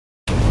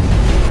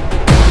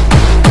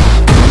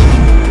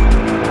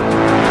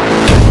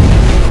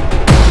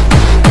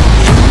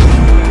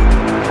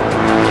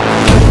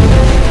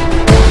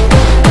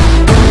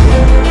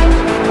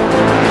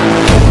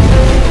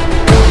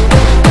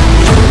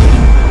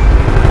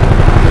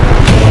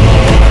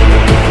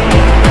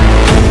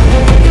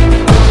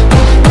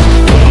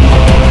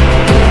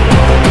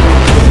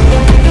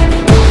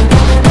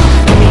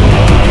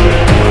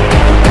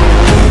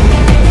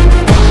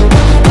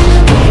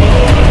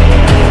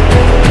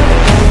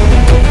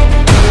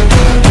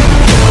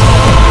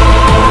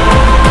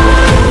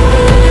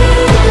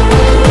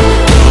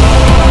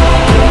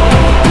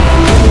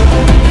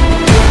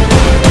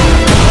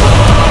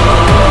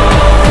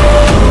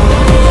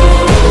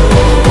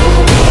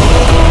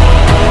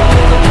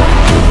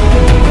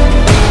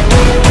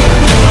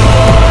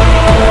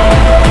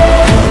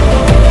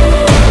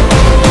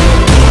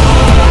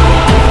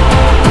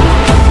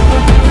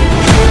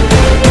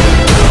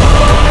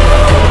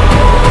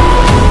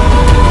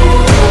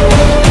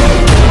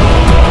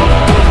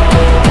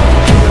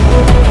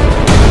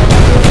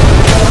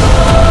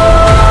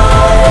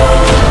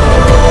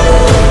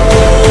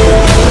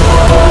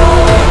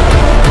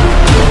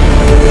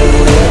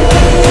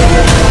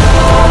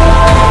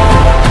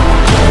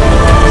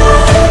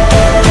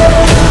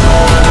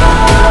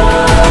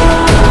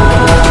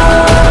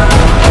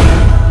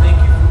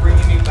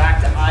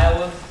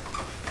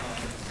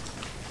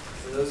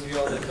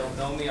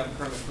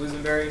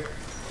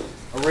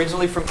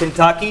originally from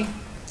Kentucky,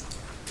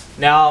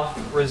 now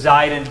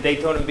reside in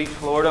Daytona Beach,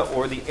 Florida,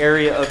 or the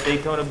area of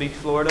Daytona Beach,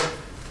 Florida.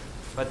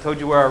 If I told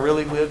you where I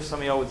really live, some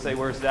of y'all would say,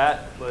 where's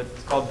that? But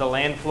it's called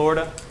DeLand,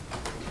 Florida.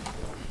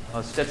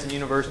 Stetson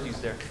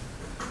University's there.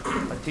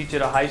 I teach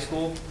at a high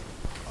school.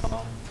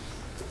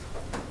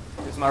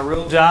 It's my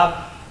real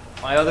job.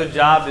 My other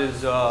job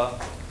is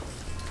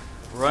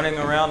running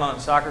around on a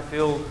soccer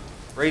field,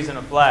 raising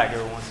a flag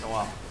every once in a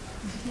while.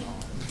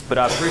 But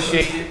I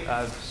appreciate it.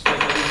 I've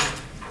spent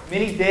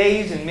many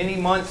days and many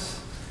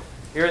months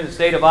here in the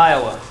state of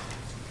Iowa.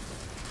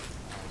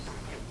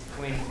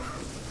 Between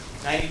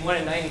 91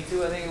 and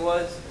 92, I think it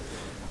was.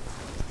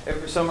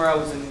 Every summer I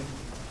was in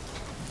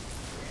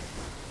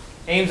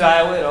Ames,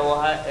 Iowa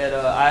at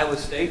Iowa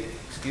State.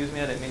 Excuse me,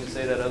 I didn't mean to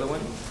say that other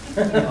one.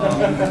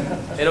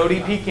 At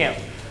ODP camp.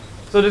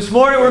 So this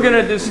morning we're going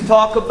to just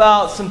talk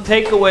about some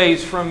takeaways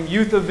from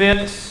youth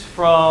events,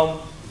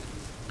 from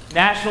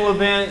national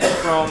events,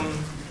 from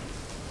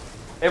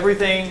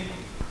everything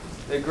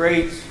that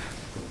grades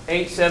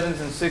 8,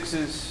 7s, and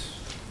 6s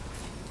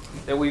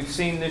that we've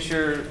seen this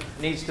year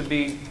needs to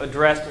be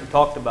addressed and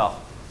talked about.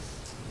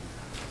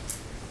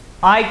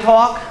 I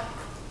talk,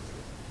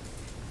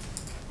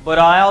 but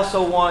I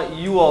also want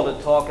you all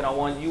to talk, and I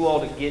want you all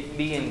to get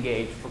me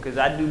engaged, because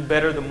I do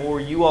better the more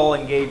you all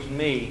engage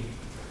me.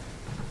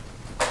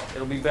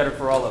 It'll be better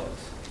for all of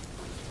us.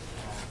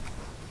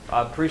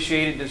 I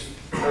appreciate it. Just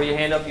throw your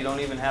hand up. You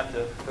don't even have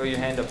to throw your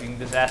hand up. You can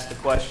just ask the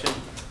question.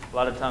 A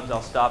lot of times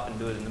I'll stop and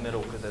do it in the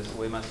middle because that's the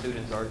way my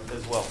students are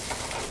as well.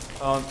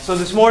 So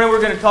this morning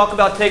we're going to talk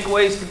about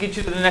takeaways to get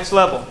you to the next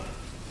level.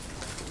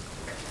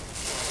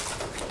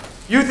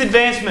 Youth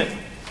advancement.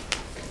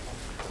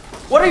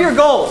 What are your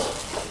goals?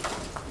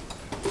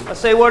 I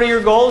say, what are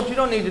your goals? You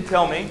don't need to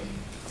tell me.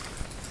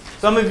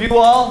 Some of you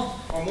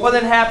all are more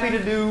than happy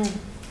to do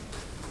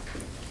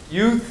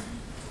youth,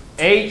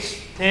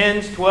 8s,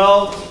 10s,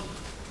 12s.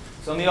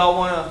 Some of y'all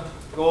want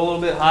to go a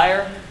little bit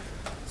higher.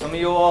 Some of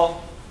you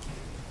all,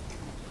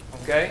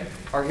 okay,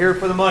 are here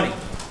for the money.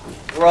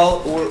 We're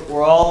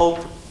all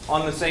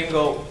on the same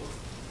goal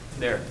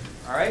there.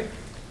 All right?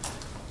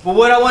 But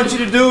what I want you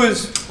to do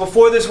is,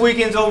 before this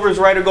weekend's over, is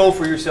write a goal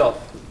for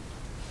yourself.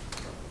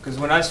 Because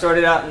when I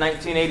started out in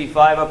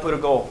 1985, I put a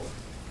goal.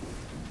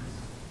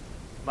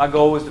 My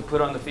goal was to put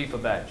on the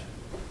FIFA badge.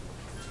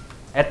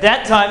 At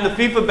that time, the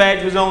FIFA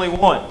badge was only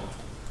one.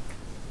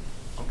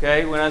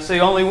 Okay? When I say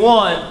only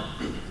one,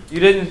 you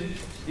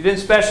didn't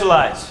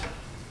specialize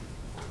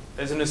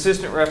as an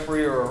assistant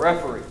referee or a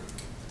referee.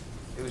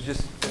 It was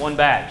just one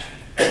badge.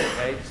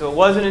 Okay? So it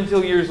wasn't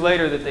until years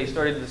later that they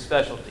started the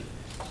specialty.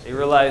 They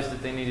realized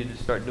that they needed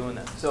to start doing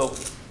that. So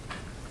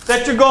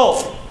set your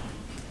goal.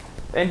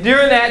 And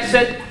during that,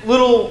 set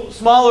little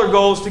smaller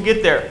goals to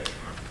get there.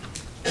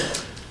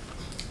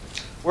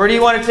 Where do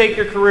you want to take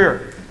your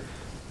career?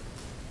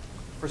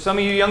 For some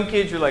of you young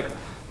kids, you're like,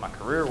 my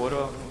career, what do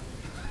I...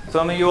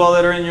 Some of you all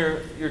that are in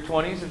your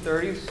 20s and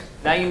 30s,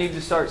 now you need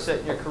to start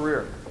setting your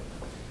career.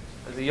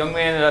 As a young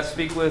man that I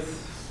speak with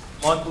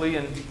monthly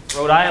in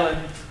Rhode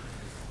Island,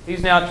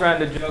 he's now trying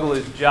to juggle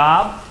his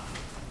job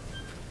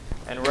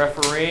and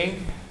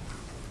refereeing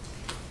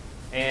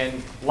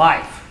and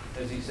life,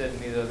 as he said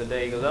to me the other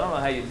day. He goes, I don't know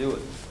how you do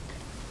it.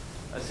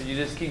 I said, you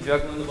just keep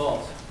juggling the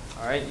balls.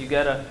 All right? You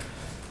gotta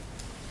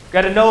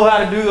know how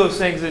to do those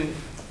things. And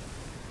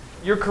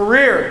your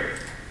career,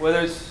 whether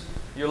it's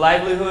your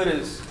livelihood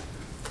as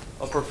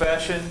a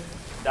profession,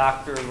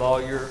 doctor,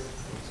 lawyer,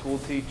 school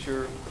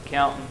teacher,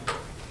 accountant,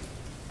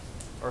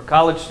 or a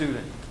college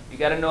student, you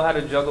got to know how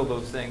to juggle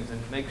those things and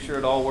make sure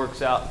it all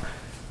works out.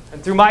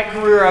 And through my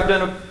career, I've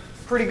done a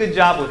pretty good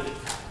job with it.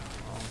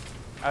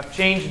 I've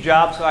changed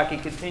jobs so I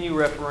can continue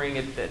refereeing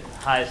at the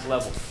highest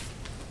level.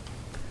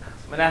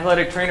 I'm an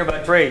athletic trainer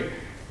by trade.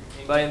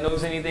 Anybody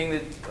knows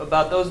anything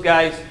about those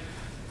guys?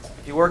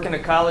 If you work in a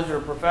college or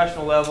a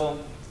professional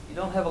level, you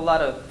don't have a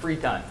lot of free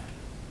time.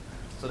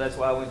 So that's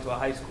why I went to a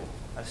high school.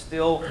 I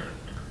still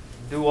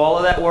do all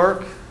of that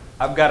work.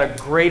 I've got a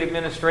great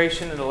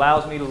administration that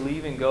allows me to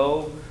leave and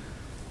go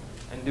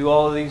and do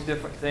all of these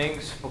different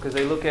things because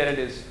they look at it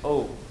as,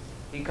 oh,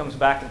 he comes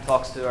back and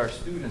talks to our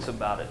students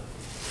about it.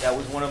 That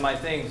was one of my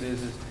things,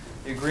 is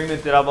the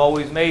agreement that I've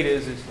always made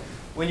is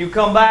when you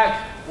come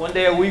back, one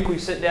day a week we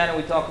sit down and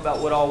we talk about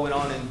what all went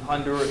on in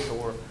Honduras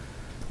or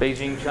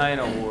Beijing,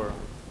 China, or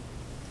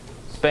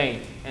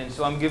Spain. And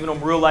so I'm giving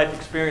them real life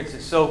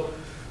experiences. So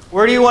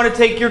where do you want to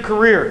take your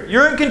career?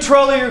 You're in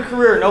control of your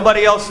career.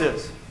 Nobody else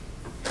is.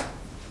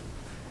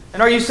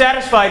 And are you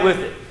satisfied with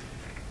it?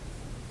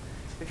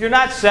 If you're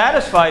not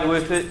satisfied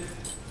with it,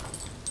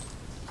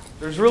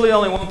 there's really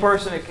only one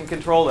person that can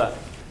control that.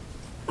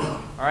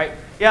 All right?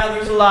 Yeah,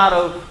 there's a lot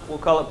of, we'll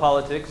call it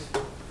politics,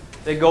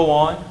 that go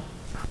on.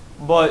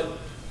 But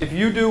if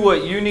you do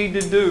what you need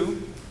to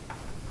do,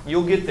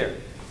 you'll get there.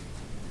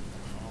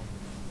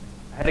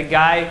 I had a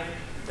guy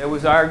that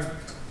was our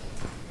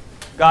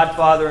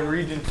godfather in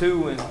Region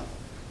 2, and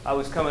I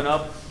was coming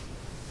up,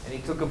 and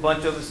he took a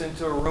bunch of us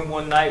into a room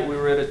one night. We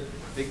were at a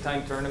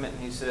big-time tournament,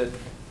 and he said,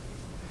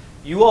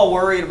 you all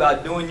worried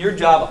about doing your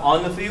job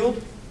on the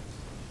field?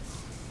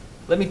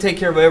 let me take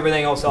care of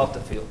everything else off the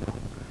field.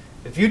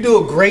 If you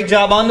do a great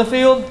job on the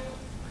field,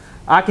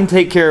 I can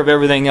take care of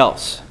everything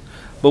else.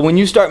 But when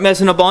you start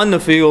messing up on the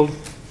field,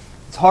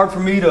 it's hard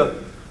for me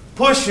to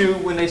push you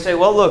when they say,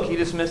 well, look, he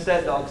just missed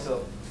that dog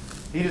so.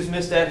 He just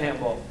missed that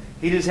handball.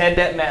 He just had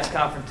that mass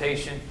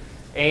confrontation,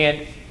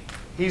 and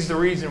he's the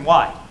reason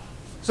why.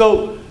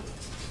 So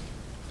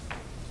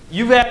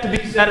you have to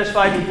be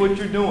satisfied with what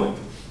you're doing.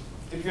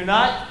 If you're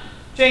not,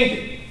 change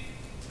it.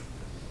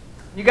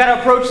 You got to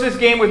approach this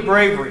game with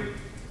bravery.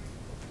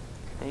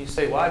 And you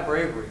say, why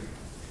bravery?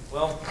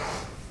 Well,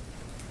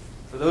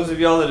 for those of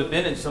y'all that have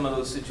been in some of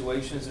those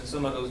situations and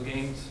some of those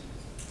games,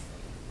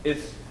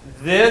 if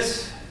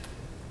this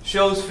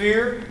shows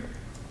fear,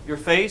 your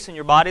face and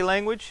your body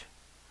language,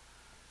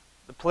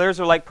 the players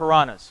are like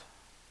piranhas.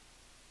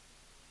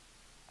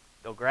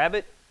 They'll grab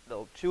it,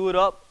 they'll chew it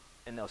up,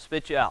 and they'll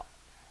spit you out.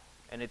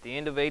 And at the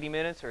end of 80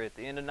 minutes, or at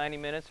the end of 90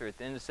 minutes, or at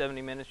the end of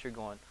 70 minutes, you're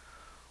going,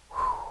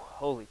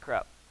 holy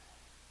crap.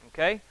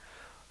 Okay?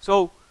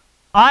 So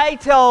I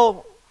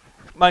tell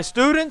my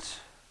students,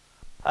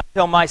 I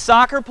tell my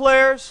soccer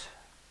players,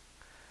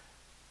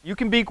 you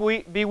can be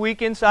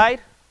weak inside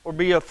or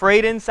be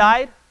afraid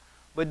inside,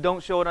 but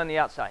don't show it on the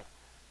outside.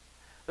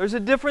 There's a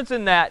difference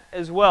in that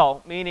as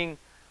well, meaning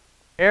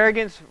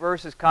arrogance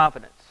versus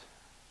confidence.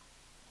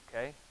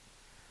 Okay?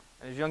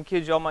 And as young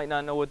kids, y'all might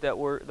not know what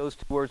those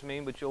two words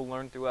mean, but you'll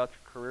learn throughout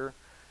your career.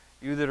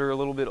 You that are a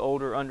little bit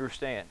older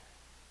understand.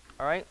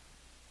 All right?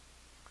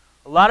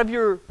 A lot of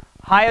your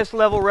highest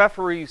level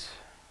referees,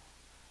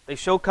 they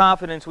show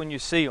confidence when you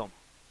see them.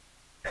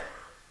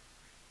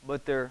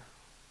 But their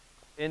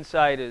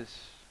inside is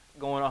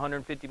going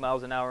 150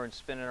 miles an hour and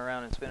spinning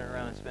around and spinning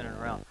around and spinning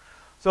around.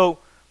 So,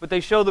 but they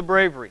show the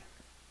bravery.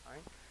 All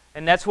right?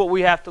 And that's what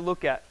we have to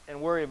look at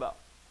and worry about.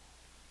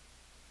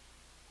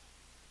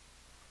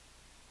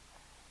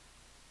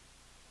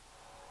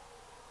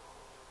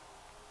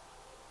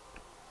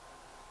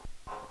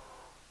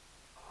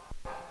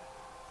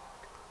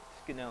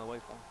 Getting out of the way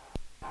for him.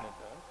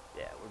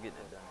 Yeah, we're getting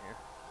it done here.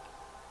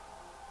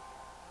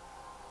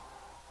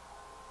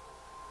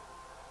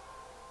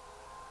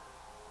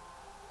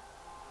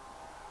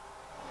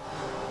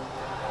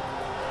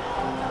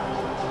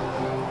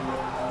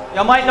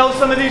 Y'all might know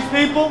some of these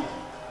people.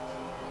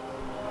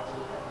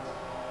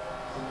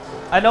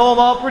 I know them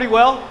all pretty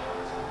well.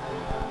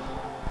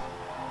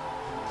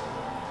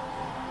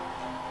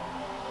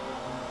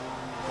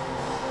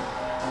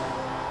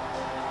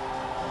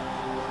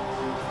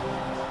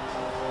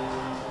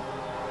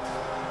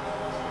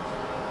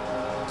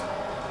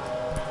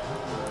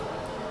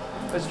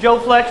 That's Joe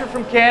Fletcher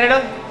from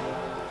Canada,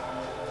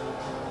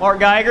 Mark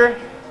Geiger.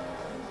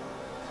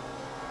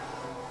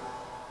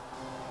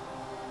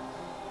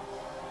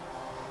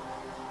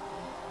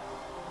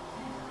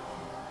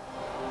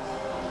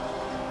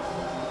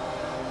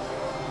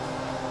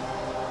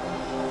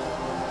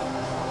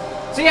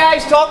 See how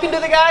he's talking to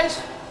the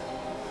guys?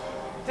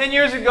 10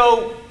 years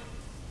ago,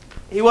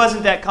 he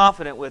wasn't that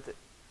confident with it,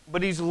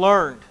 but he's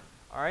learned,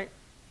 all right?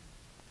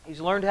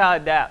 He's learned how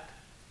to adapt.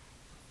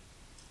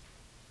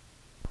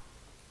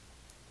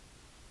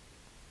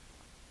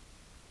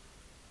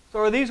 So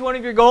are these one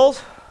of your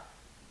goals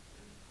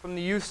from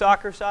the youth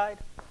soccer side?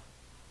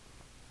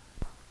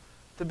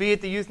 To be at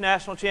the Youth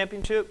National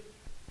Championship?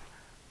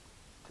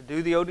 To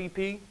do the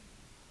ODP?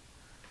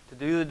 To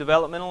do the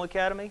Developmental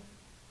Academy?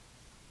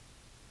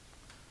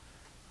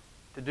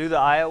 To do the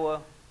Iowa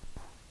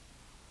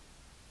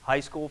High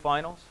School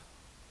Finals?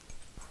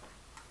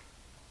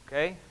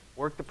 Okay?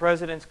 Work the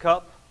President's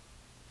Cup?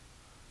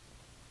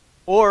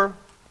 Or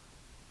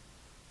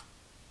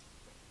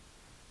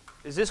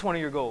is this one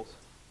of your goals?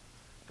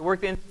 To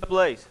work the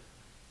NCAAs.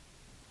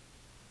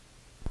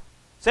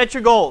 Set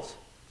your goals.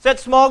 Set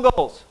small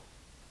goals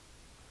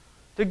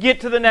to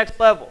get to the next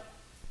level.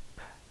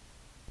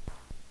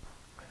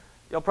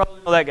 Y'all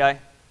probably know that guy.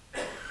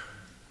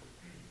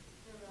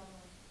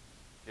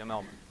 Jim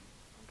Elman.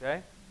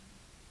 Okay?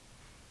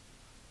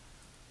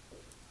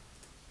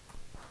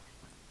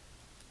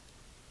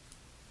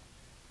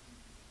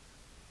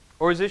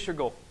 Or is this your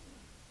goal?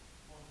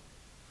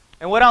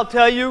 And what I'll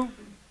tell you,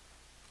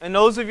 and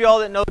those of y'all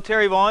that know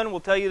Terry Vaughn will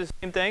tell you the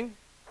same thing.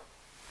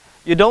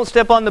 You don't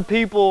step on the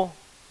people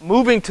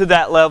moving to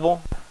that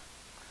level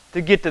to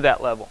get to that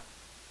level.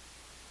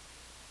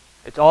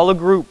 It's all a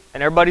group,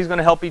 and everybody's going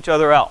to help each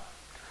other out.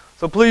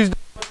 So please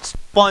don't step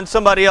on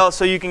somebody else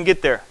so you can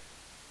get there.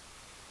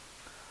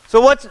 So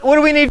what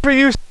do we need for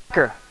youth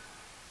soccer?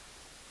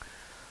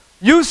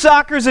 Youth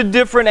soccer is a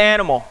different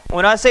animal.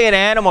 When I say an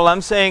animal,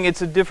 I'm saying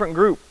it's a different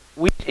group.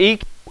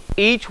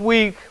 Each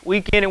week,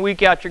 week in and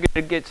week out, you're going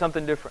to get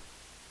something different.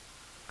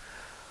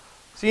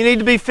 So you need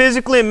to be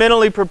physically and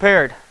mentally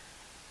prepared.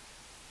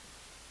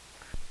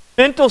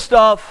 Mental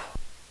stuff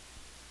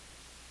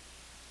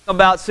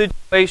about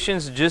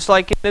situations just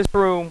like in this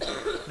room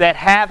that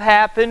have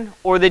happened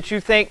or that you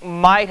think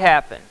might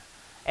happen,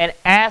 and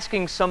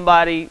asking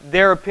somebody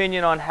their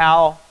opinion on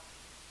how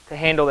to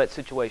handle that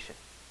situation.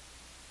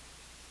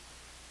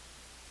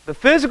 The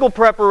physical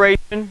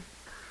preparation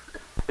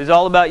is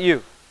all about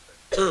you.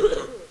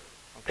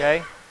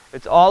 Okay?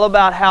 It's all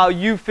about how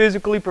you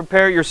physically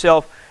prepare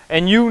yourself,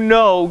 and you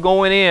know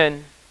going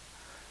in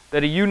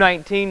that a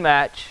U19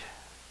 match,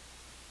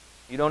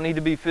 you don't need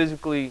to be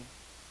physically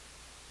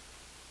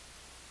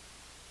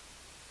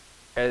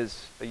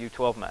as a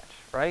U12 match,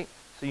 right?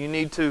 So you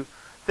need to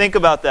think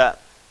about that.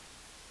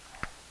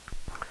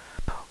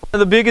 One of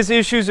the biggest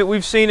issues that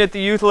we've seen at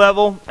the youth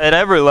level, at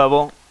every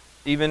level,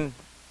 even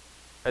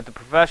at the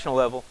professional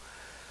level,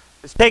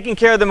 is taking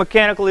care of the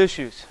mechanical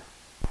issues.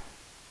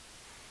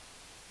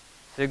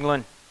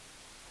 Signaling.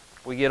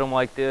 We get them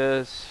like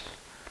this,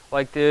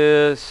 like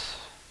this,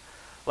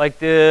 like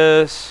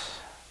this,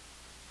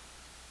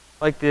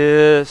 like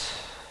this.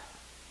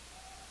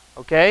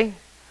 Okay?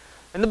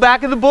 In the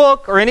back of the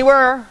book or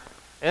anywhere,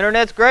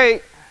 internet's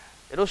great.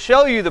 It'll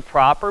show you the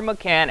proper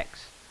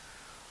mechanics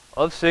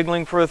of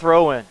signaling for a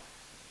throw-in,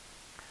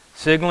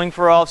 signaling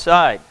for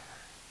offside,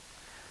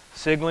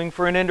 signaling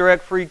for an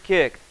indirect free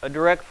kick, a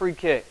direct free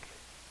kick,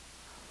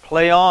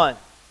 play on.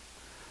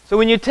 So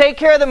when you take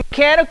care of the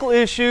mechanical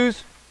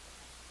issues,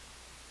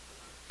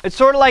 it's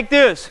sort of like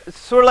this. It's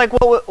sort of like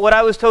what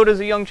I was told as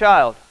a young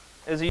child,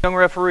 as a young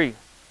referee.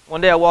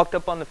 One day I walked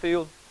up on the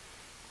field.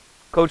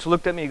 Coach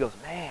looked at me, he goes,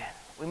 "Man,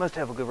 we must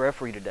have a good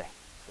referee today."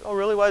 I said, "Oh,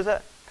 really? Why is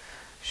that?"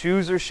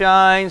 "Shoes are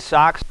shined,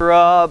 socks are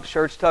up,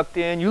 shirt's tucked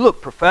in. You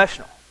look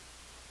professional."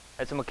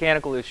 That's a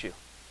mechanical issue.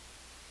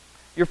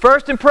 Your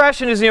first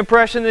impression is the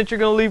impression that you're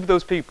going to leave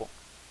those people.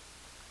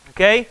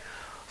 Okay?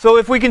 So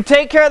if we can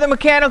take care of the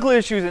mechanical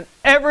issues, and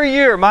every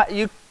year,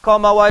 you call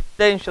my wife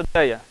today and she'll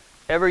tell you,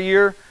 every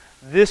year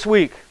this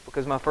week,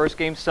 because my first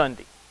game's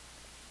Sunday,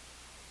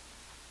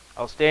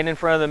 I'll stand in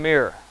front of the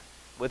mirror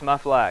with my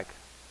flag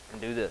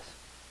and do this,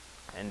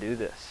 and do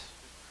this,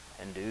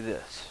 and do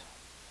this,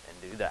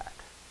 and do that.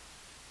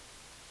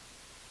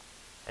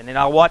 And then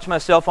I'll watch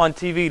myself on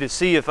TV to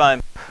see if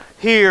I'm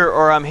here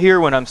or I'm here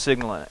when I'm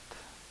signaling it.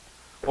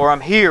 Or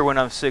I'm here when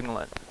I'm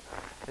signaling it.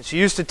 And she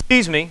used to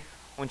tease me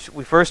when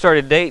we first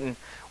started dating.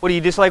 "What, do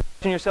you dislike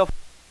watching yourself?"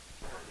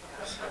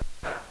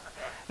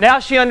 Now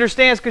she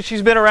understands because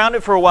she's been around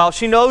it for a while.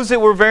 She knows that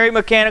we're very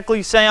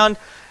mechanically sound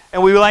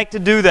and we like to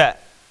do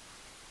that.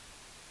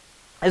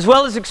 As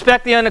well as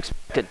expect the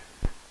unexpected.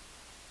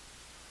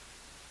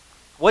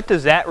 What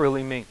does that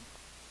really mean?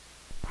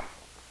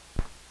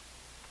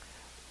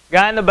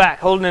 Guy in the back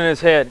holding in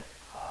his head.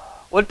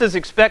 What does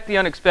expect the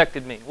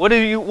unexpected mean? What do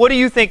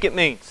you think it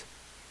means?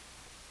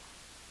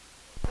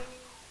 Know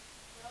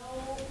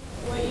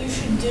what you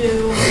should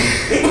do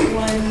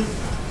when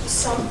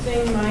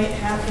something might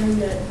happen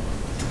that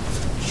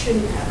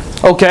shouldn't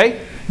happen.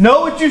 Okay.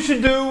 Know what you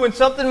should do when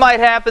something might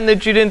happen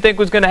that you didn't think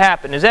was going to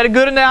happen. Is that a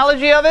good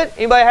analogy of it?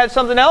 Anybody have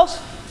something else?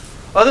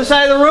 Other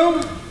side of the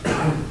room?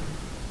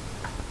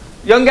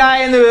 Young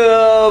guy in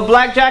the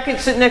black jacket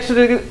sitting next to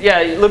the...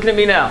 Yeah, you're looking at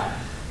me now.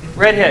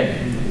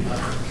 Redhead.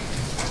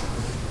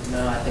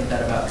 No, I think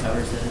that about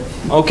covers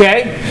it.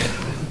 Okay.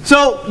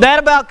 So that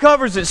about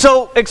covers it.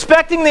 So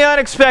expecting the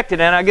unexpected,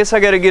 and I guess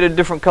I got to get a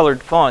different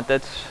colored font.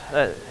 That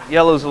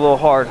yellow's a little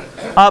hard.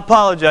 I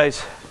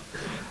apologize.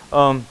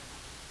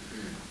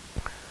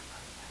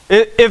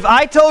 If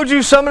I told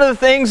you some of the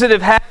things that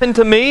have happened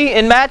to me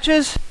in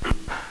matches,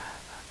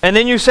 and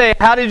then you say,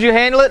 "How did you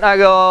handle it?" And I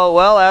go, "Oh,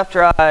 well,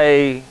 after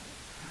I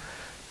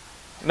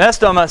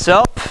messed on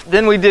myself,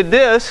 then we did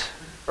this,"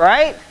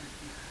 right?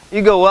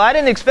 You go, "Well, I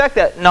didn't expect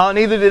that." No,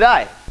 neither did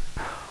I.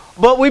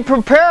 But we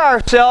prepare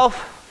ourselves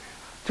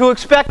to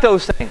expect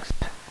those things.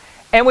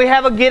 And we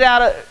have a get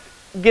out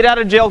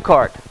of jail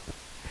card.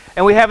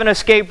 And we have an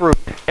escape route.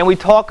 And we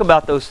talk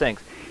about those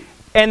things.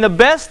 And the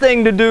best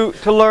thing to do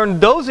to learn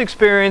those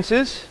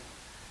experiences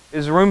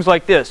is rooms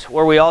like this,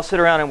 where we all sit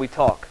around and we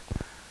talk.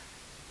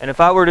 And if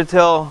I were to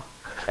tell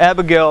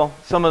Abigail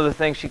some of the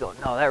things, she'd go,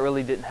 "No, that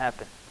really didn't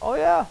happen." "Oh,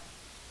 yeah."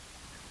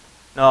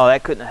 "No,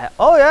 that couldn't have happened."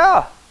 "Oh,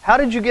 yeah. How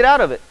did you get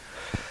out of it?"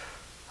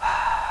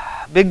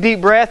 Big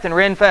deep breath and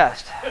ran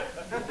fast.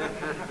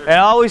 And I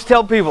always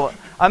tell people,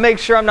 I make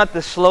sure I'm not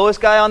the slowest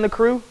guy on the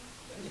crew.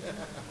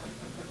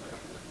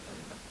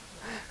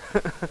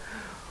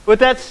 But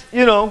that's,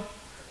 you know,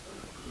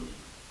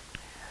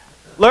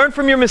 learn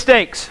from your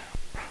mistakes.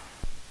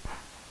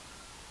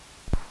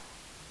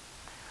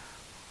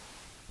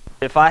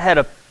 If I had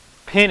a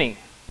penny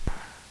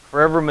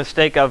for every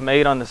mistake I've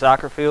made on the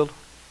soccer field,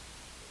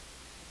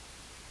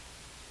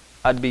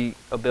 I'd be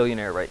a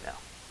billionaire right now.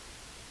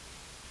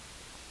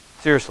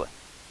 Seriously.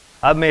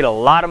 I've made a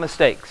lot of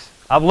mistakes.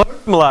 I've learned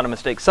from a lot of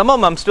mistakes. Some of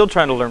them I'm still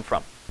trying to learn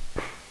from.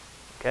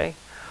 Okay?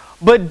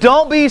 But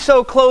don't be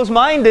so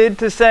close-minded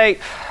to say,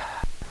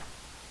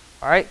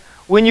 all right,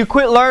 when you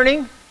quit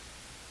learning,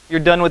 you're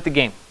done with the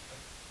game.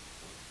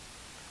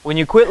 When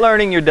you quit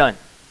learning, you're done.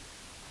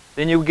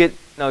 Then you get,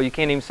 no, you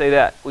can't even say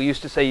that. We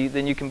used to say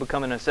then you can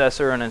become an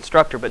assessor or an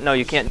instructor, but no,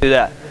 you can't do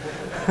that.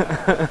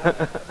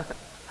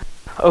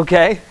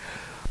 Okay?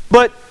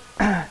 But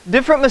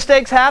different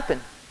mistakes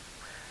happen.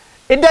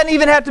 It doesn't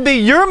even have to be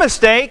your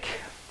mistake.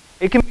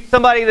 It can be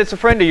somebody that's a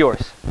friend of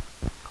yours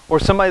or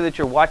somebody that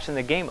you're watching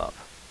the game of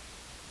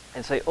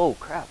and say, "Oh,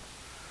 crap.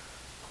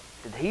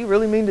 did he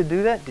really mean to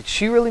do that? Did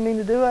she really mean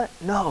to do that?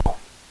 No.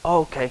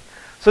 Oh, okay.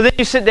 So then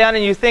you sit down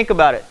and you think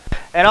about it.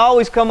 And I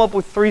always come up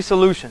with 3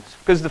 solutions,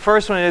 because the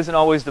first one isn't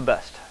always the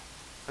best.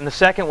 And the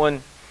second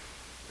one,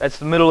 that's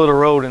the middle of the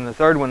road. And the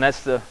third one,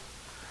 that's the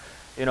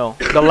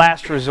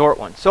last resort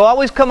one. So I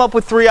always come up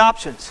with 3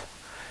 options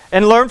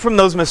and learn from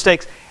those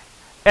mistakes.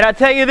 And I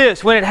tell you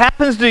this, when it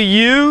happens to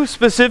you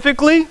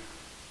specifically,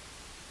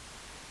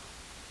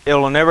 it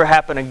will never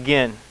happen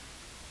again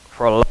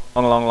for a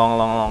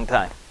long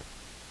time.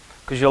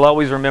 Because you'll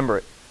always remember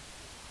it.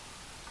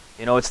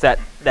 It's that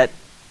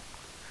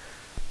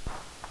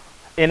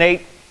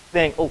innate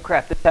thing. Oh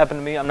crap, this happened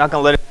to me. I'm not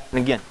going to let it happen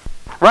again.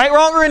 Right,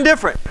 wrong, or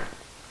indifferent.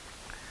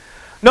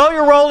 Know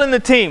your role in the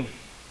team.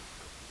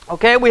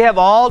 Okay, we have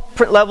all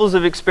different levels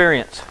of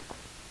experience.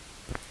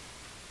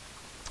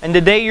 And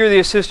today you're the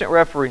assistant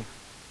referee.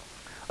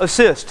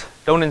 Assist,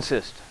 don't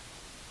insist.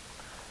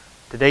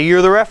 Today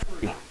you're the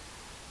referee.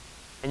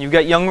 And you've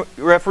got young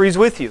referees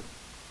with you.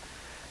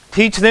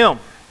 Teach them.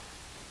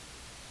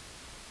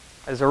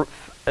 As a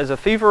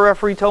FIFA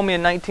referee told me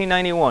in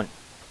 1991,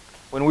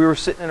 when we were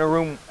sitting in a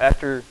room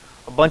after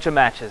a bunch of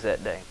matches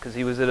that day, because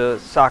he was at a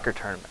soccer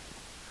tournament.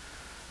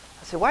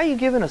 I said, why are you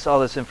giving us all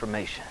this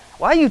information?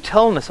 Why are you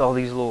telling us all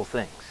these little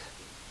things?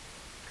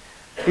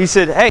 He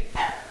said, hey,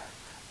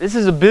 this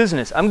is a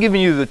business. I'm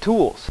giving you the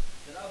tools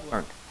that I've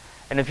learned.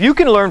 And if you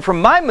can learn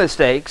from my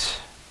mistakes,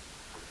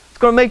 it's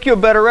going to make you a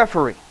better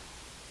referee.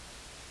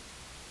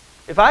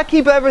 If I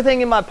keep everything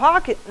in my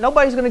pocket,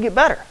 nobody's going to get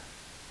better.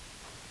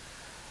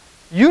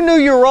 You knew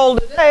your role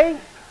today,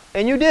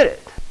 and you did it.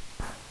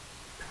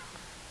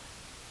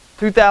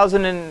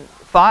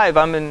 2005,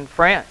 I'm in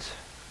France.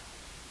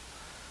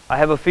 I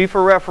have a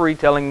FIFA referee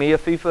telling me, a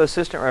FIFA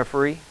assistant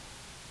referee,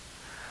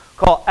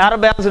 call out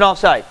of bounds and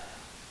offside.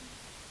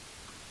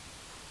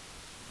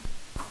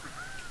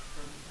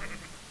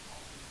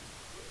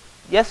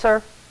 Yes,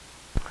 sir.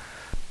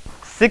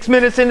 6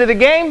 minutes into the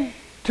game,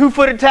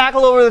 2-footed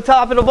tackle over the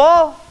top of the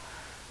ball.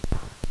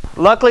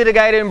 Luckily, the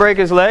guy didn't break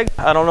his leg.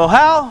 I don't know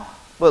how,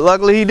 but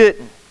luckily he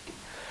didn't.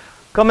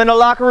 Come in the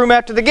locker room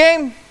after the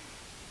game.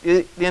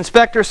 The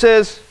inspector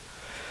says,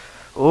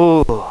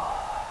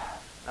 oh,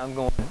 I'm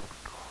going.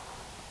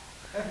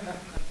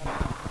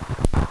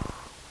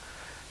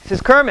 He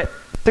says, Kermit,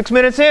 6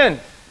 minutes in.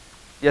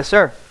 Yes,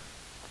 sir.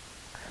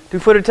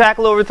 2-footed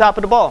tackle over the top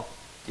of the ball.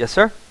 Yes,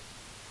 sir.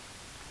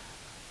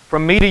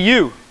 From me to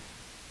you.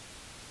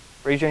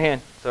 Raise your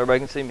hand so everybody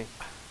can see me.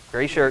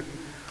 Gray shirt.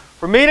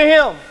 From me to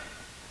him.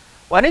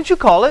 Why didn't you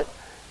call it?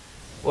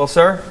 Well,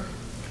 sir,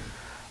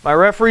 my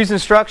referee's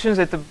instructions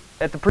at the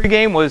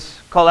pregame was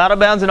call out of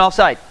bounds and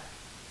offside.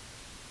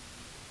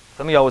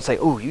 Some of y'all would say,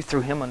 oh, you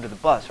threw him under the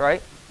bus,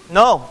 right?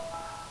 No.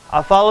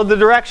 I followed the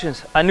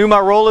directions. I knew my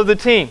role of the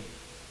team.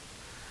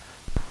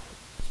 The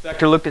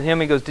inspector looked at him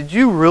and goes, did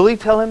you really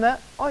tell him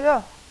that? Oh,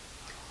 yeah.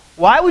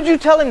 Why would you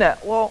tell him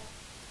that? Well,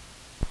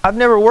 I've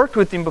never worked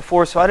with him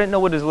before, so I didn't know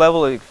what his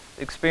level of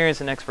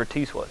experience and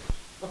expertise was.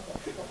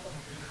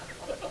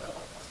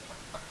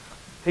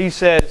 He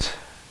says,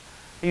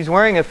 he's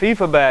wearing a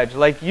FIFA badge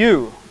like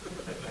you.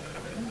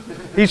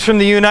 He's from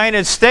the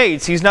United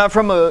States. He's not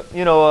from a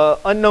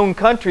unknown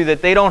country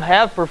that they don't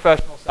have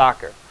professional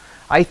soccer.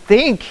 I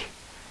think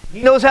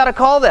he knows how to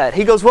call that.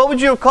 He goes, what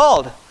would you have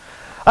called?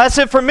 I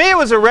said, for me it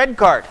was a red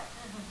card.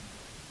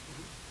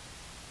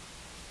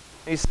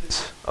 He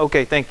says,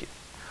 okay, thank you.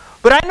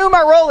 But I knew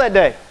my role that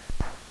day.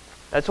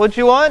 That's what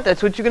you want,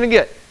 that's what you're going to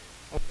get.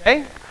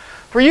 Okay?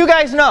 For you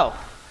guys, no.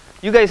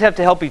 You guys have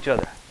to help each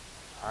other.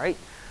 All right?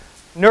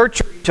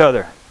 Nurture each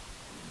other.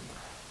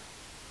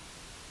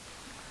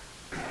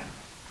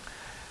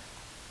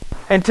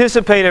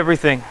 Anticipate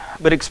everything,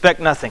 but expect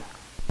nothing.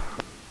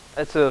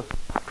 That's a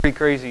pretty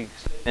crazy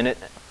statement,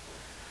 isn't it?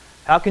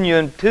 How can you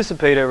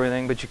anticipate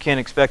everything, but you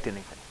can't expect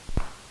anything?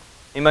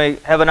 Anybody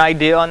have an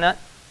idea on that?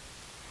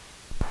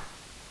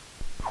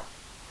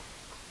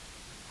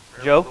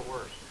 Joe?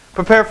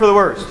 Prepare for the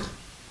worst.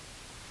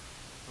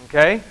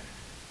 Okay?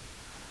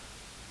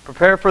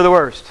 Prepare for the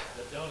worst.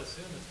 But don't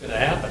assume it's going to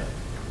happen.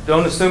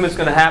 Don't assume it's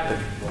going to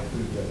happen.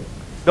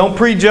 Don't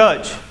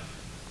prejudge.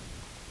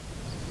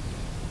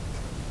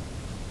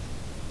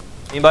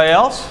 Anybody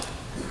else?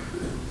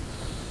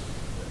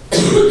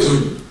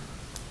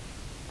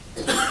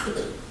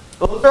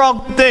 Those are all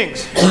good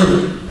things.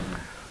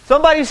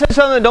 Somebody said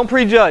something, don't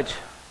prejudge.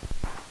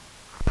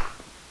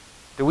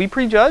 Do we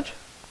prejudge?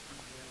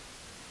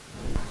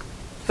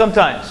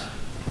 Sometimes.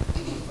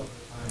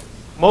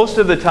 Most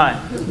of the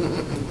time.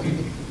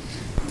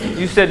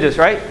 You said this,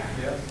 right?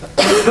 Yeah.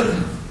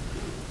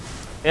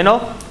 You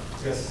know?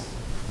 Yes.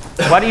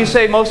 Why do you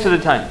say most of the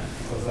time?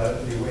 Because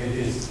that's the way it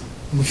is.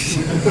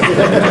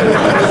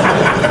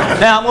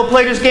 Now, I'm going to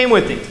play this game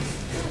with you.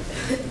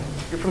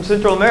 You're from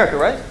Central America,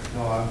 right?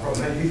 No, I'm from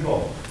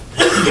Mexico.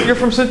 You're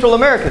from Central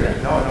America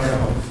then? No.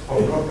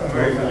 From North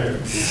America.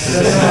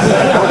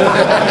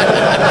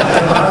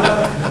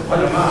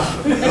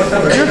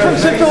 You're from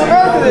Central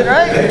America then,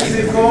 right?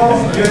 Mexico,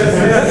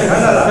 USA,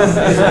 Canada.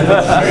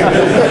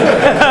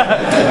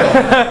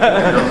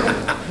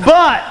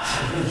 But,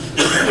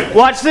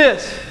 while Watch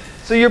this.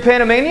 So you're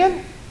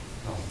Panamanian?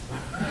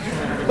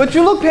 But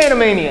you look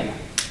Panamanian.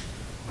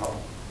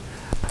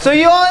 So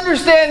you all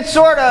understand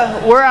sort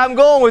of where I'm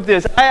going with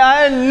this.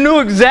 I knew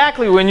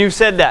exactly when you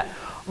said that.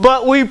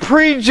 But we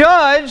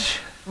prejudge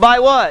by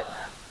what?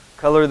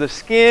 Color of the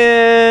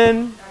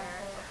skin,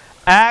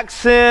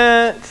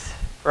 accent,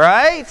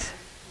 right?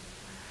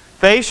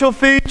 Facial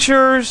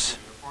features,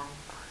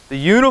 the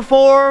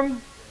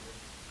uniform,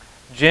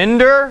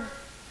 gender,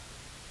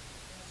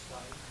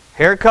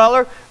 hair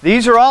color.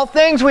 These are all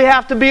things we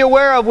have to be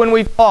aware of when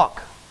we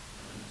talk.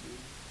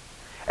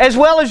 As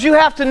well as you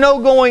have to know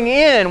going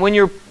in when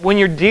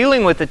you're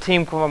dealing with a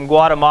team from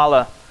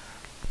Guatemala,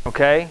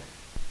 okay?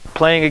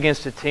 Playing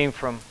against a team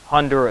from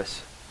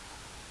Honduras,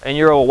 and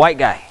you're a white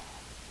guy.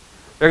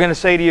 They're going to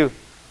say to you,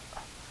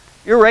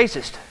 "You're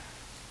racist."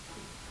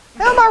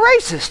 How am I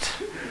racist?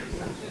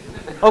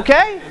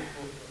 Okay?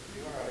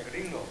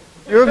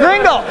 You're a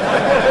gringo.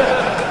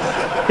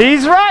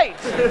 He's right.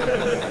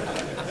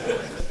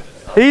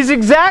 He's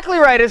exactly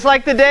right. It's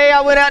like the day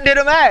I went out and did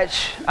a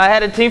match. I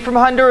had a team from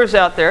Honduras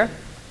out there.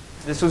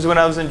 This was when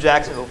I was in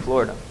Jacksonville,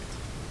 Florida.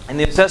 And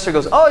the assessor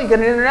goes, "Oh, you got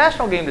an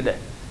international game today?"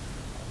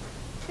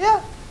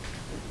 "Yeah."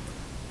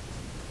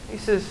 He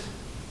says,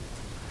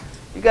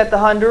 "You got the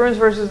Hondurans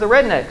versus the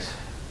Rednecks."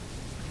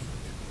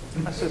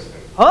 I says,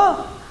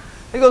 "Huh?"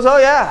 He goes, "Oh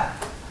yeah,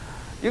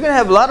 you're going to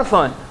have a lot of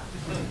fun."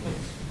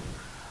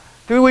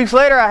 2 weeks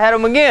later, I had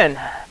them again.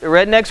 The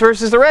Rednecks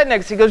versus the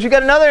Rednecks. He goes, "You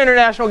got another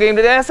international game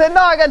today?" I said,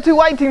 "No, I got two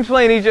white teams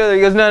playing each other."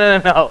 He goes,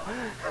 No.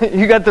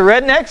 You got the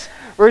Rednecks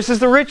versus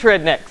the rich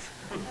Rednecks.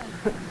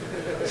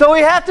 So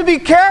we have to be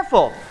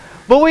careful,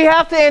 but we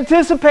have to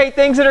anticipate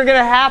things that are going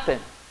to happen.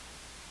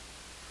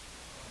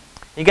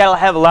 You got to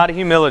have a lot of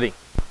humility.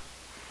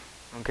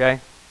 Okay?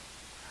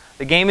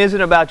 The game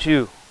isn't about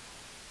you.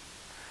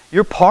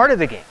 You're part of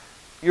the game.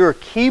 You're a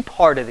key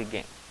part of the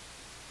game.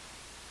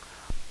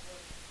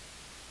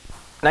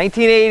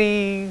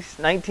 1980s,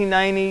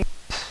 1990s,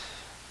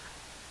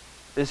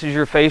 this is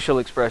your facial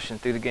expression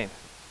through the game.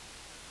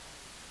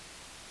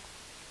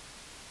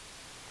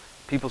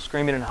 People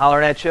screaming and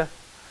hollering at you,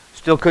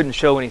 still couldn't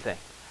show anything.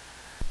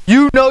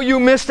 You know you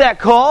missed that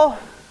call,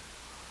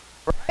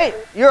 right?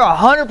 You're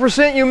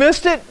 100% you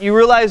missed it. You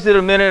realized it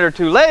a minute or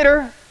two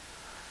later,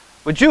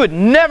 but you would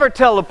never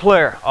tell the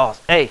player, "Oh,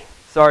 hey,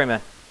 sorry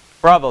man,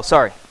 bravo,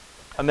 sorry,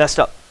 I messed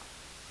up."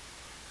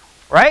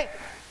 Right?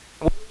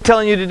 What are we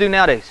telling you to do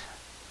nowadays?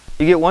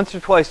 You get once or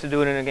twice to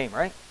do it in a game,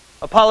 right?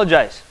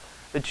 Apologize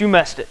that you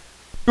messed it.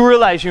 You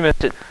realize you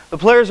missed it. The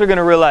players are going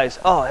to realize,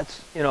 oh,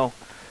 that's,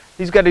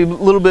 he's got a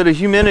little bit of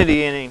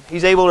humanity in him.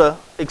 He's able to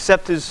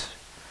accept his,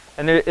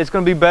 and it's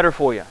going to be better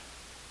for you.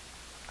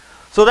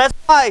 So that's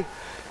why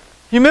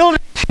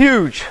humility is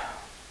huge.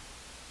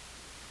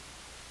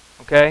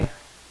 Okay?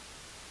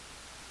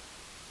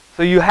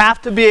 So you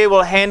have to be able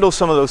to handle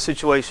some of those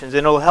situations,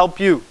 and it'll help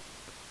you.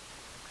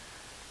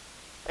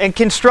 And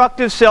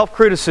constructive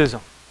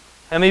self-criticism.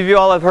 How many of you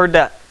all have heard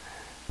that?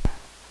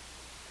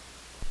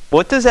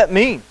 What does that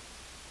mean?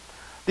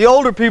 The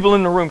older people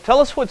in the room, tell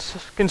us what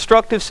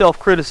constructive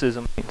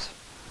self-criticism means.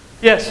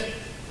 Yes?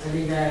 I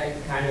think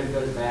that kind of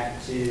goes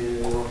back to,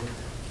 you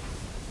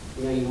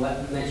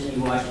mentioned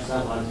you watch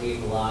yourself on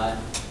tape a lot.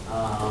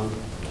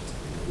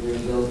 You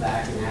go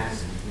back and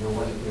ask,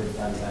 what you could have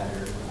done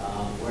better,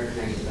 where can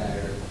I get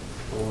better?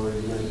 Or,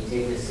 you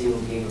take this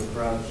single game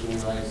approach and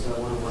you're like, so I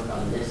want to work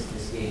on this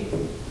game.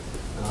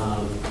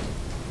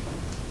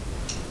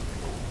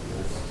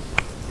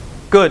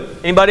 Good.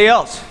 Anybody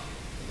else?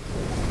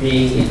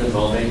 Being in the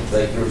moment,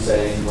 like you were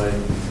saying, when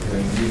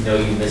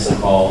you miss a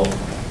call,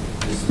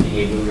 just being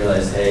able to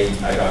realize, hey,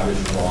 I got this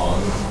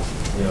wrong.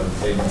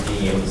 And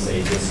being able to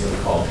say this is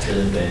a call should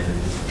have been,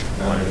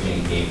 I want to be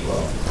in game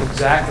flow.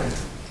 Exactly.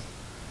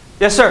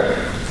 Yes, sir.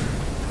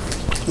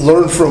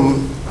 Learn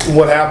from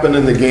what happened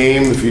in the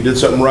game. If you did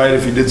something right,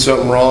 if you did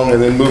something wrong,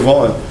 and then move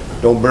on.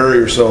 Don't bury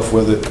yourself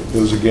with it. It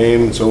was a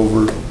game. It's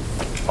over.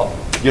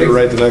 Get it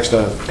right the next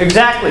time.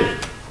 Exactly.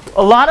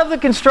 A lot of the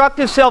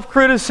constructive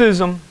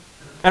self-criticism,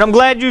 and I'm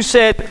glad you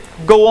said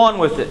go on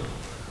with it.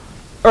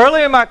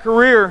 Early in my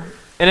career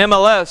in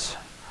MLS,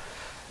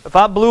 if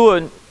I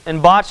blew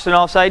and botched an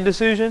offside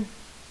decision,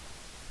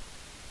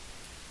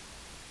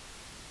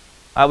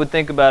 I would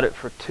think about it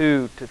for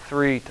 2 to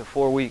 3 to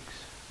 4 weeks.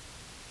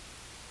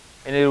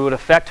 And it would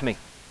affect me.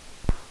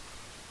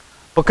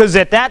 Because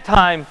at that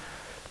time,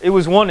 it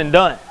was one and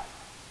done.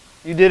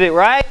 You did it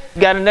right,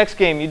 you got a next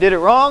game. You did it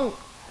wrong,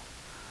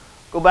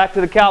 go back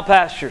to the cow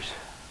pastures.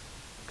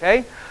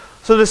 Okay?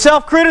 So the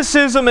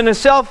self-criticism and the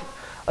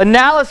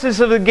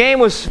self-analysis of the game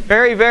was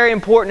very, very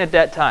important at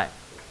that time.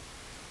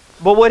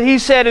 But what he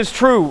said is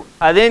true.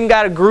 I then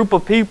got a group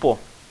of people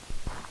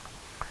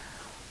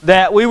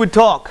that we would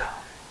talk.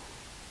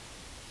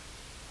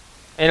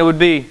 And it would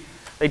be,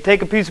 they'd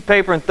take a piece of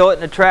paper and throw it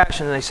in the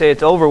trash and they say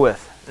it's over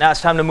with. Now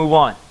it's time to move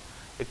on.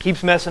 It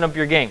keeps messing up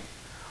your game.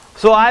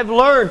 So I've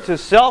learned to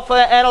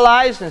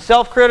self-analyze and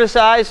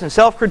self-criticize and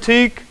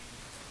self-critique.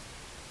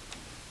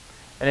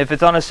 And if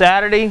it's on a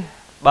Saturday,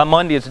 by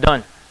Monday it's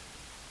done.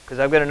 Because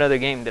I've got another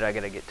game that I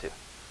got to get to.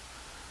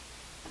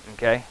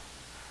 Okay?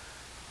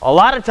 A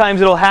lot of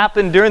times it'll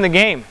happen during the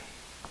game.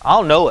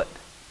 I'll know it.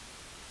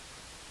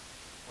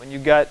 When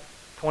you've got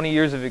 20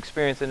 years of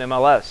experience in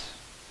MLS,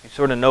 you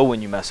sort of know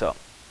when you mess up.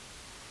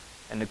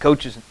 And the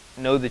coaches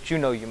know that you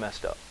know you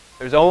messed up.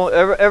 There's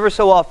ever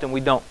so often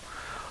we don't.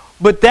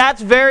 But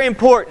that's very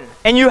important.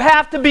 And you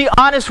have to be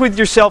honest with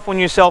yourself when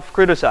you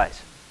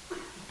self-criticize.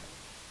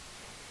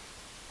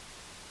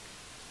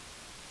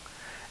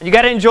 And you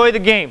got to enjoy the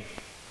game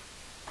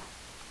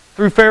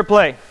through fair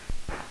play.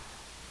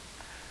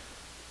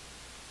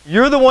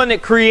 You're the one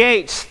that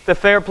creates the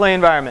fair play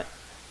environment.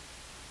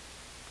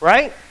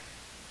 Right?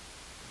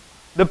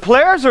 The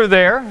players are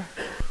there.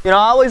 You know,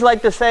 I always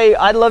like to say,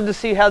 I'd love to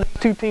see how the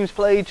two teams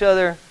play each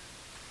other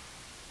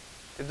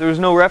if there was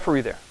no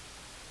referee there.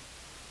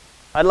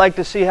 I'd like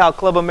to see how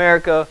Club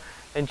America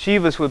and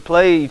Chivas would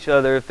play each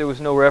other if there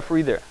was no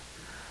referee there.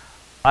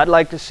 I'd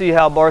like to see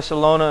how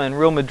Barcelona and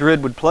Real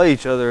Madrid would play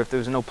each other if there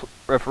was no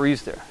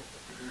referees there.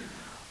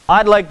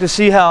 I'd like to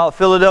see how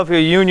Philadelphia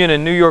Union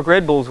and New York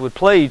Red Bulls would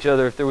play each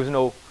other if there was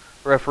no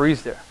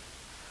referees there.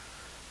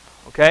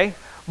 Okay?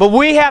 But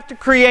we have to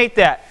create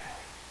that.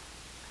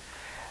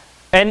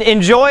 And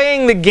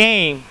enjoying the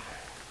game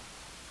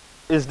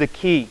is the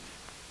key.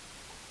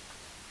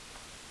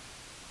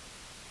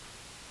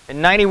 In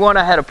 '91,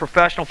 I had a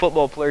professional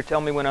football player tell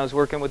me when I was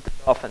working with the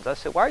Dolphins. I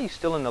said, "Why are you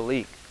still in the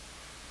league?"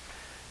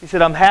 He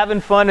said, "I'm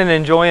having fun and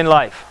enjoying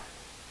life."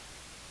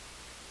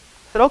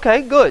 I said,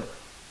 "Okay, good."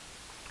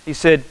 He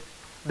said,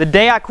 "The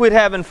day I quit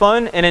having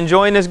fun and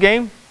enjoying this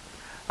game,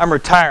 I'm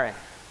retiring."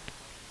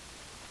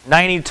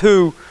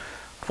 92,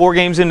 4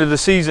 games into the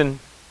season,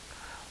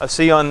 I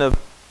see on the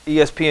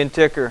ESPN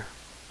ticker,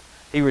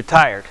 he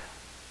retired.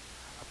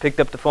 I picked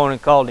up the phone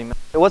and called him. I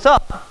said, "What's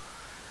up?"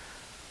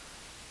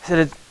 He said,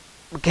 "It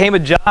became a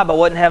job. I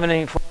wasn't having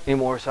any fun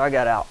anymore, so I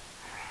got out."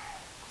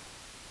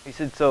 He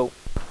said, "So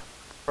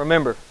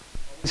remember,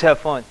 always have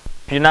fun.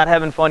 If you're not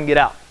having fun, get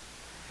out.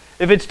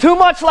 If it's too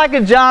much like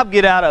a job,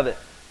 get out of it."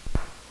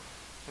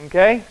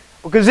 Okay?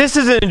 Because this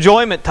is an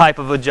enjoyment type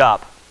of a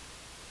job.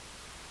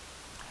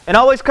 And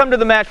always come to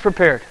the match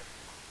prepared.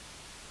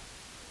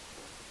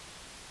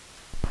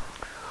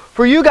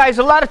 For you guys,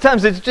 a lot of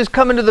times it's just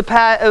coming to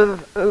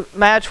the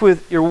match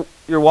with your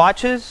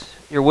watches,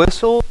 your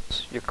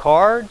whistles, your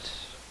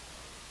cards,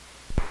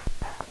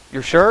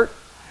 your shirt.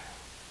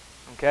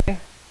 Okay?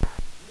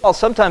 Well,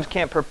 sometimes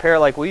can't prepare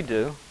like we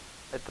do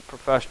at the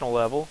professional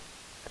level,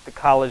 at the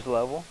college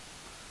level.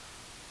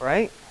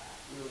 Right?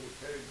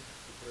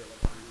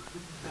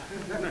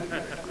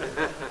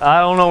 I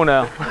don't know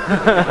now.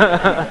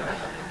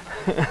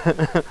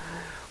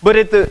 But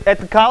at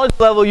the college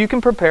level, you can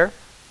prepare.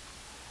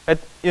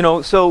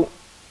 So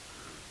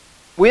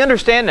we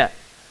understand that.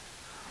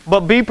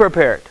 But be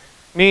prepared,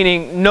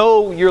 meaning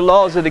know your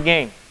laws of the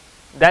game.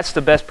 That's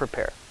the best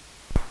prepare.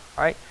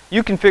 All right?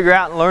 You can figure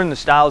out and learn the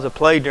styles of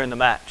play during the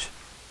match.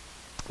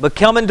 But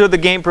coming to the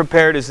game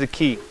prepared is the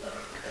key.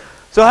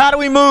 So how do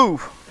we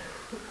move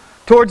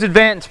towards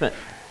advancement?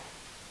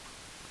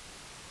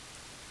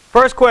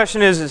 First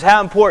question is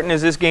how important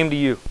is this game to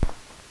you?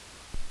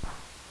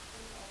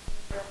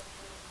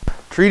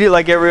 Treat it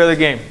like every other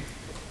game.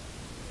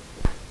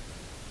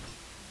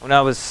 When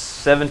I was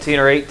 17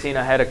 or 18,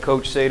 I had a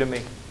coach say to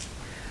me,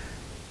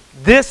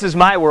 "This is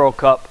my World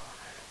Cup."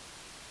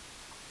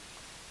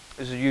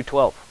 This is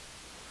U12.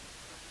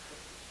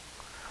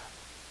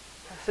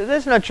 I said,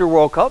 "That's not your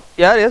World Cup."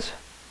 "Yeah, it is.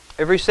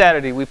 Every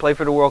Saturday we play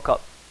for the World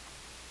Cup."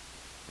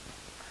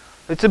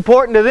 It's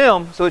important to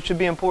them, so it should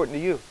be important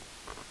to you.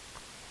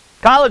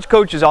 College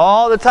coaches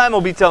all the time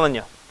will be telling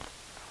you.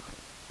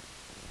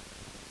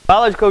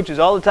 College coaches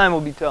all the time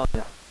will be telling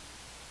you.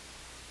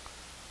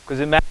 Because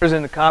it matters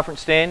in the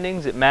conference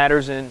standings. It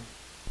matters in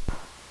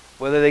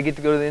whether they get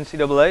to go to the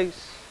NCAAs.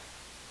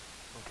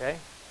 Okay?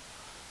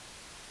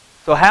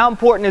 So how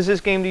important is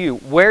this game to you?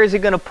 Where is it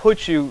going to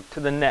put you to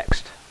the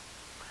next?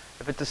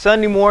 If it's a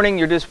Sunday morning,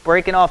 you're just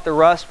breaking off the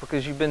rust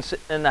because you've been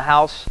sitting in the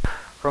house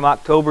from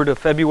October to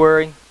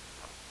February.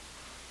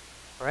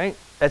 Right?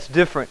 That's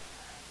different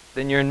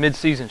than you're in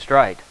mid-season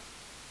stride.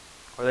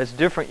 Or that's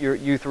different, you're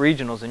at youth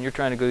regionals and you're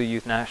trying to go to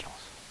youth nationals.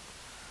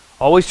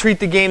 Always treat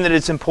the game that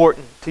it's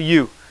important to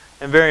you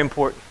and very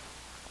important.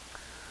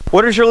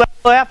 What is your level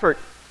of effort?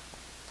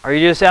 Are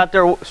you just out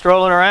there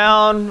strolling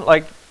around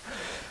like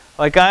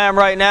I am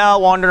right now,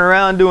 wandering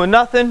around doing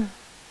nothing?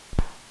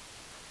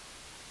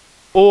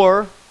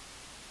 Or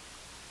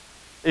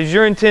is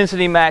your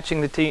intensity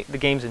matching the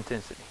game's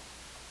intensity?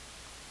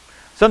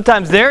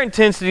 Sometimes their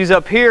intensity is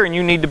up here and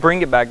you need to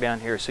bring it back down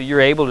here, so you're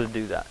able to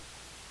do that.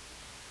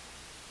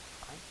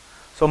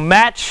 So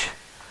match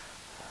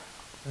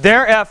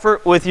their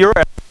effort with your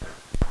effort.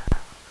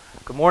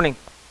 Good morning.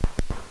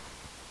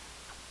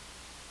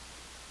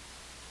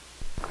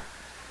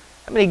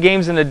 How many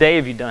games in a day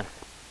have you done?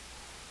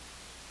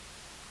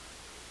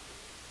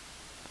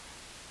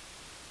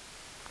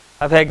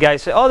 I've had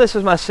guys say, "Oh, this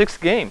is my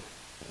 6th game."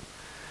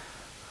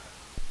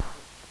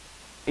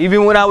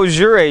 Even when I was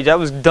your age, I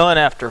was done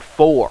after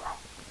 4.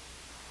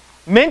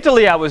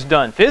 Mentally, I was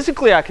done.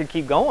 Physically, I could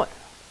keep going.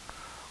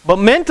 But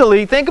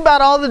mentally, think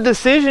about all the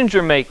decisions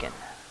you're making.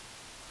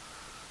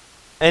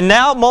 And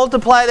now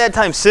multiply that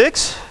times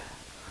 6.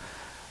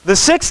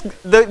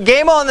 The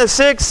game on the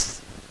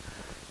 6th,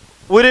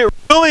 would it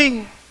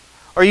really,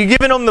 are you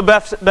giving them the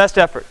best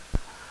effort?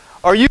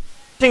 Are you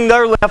matching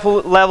their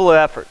level of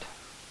effort?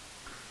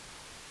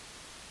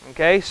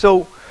 Okay,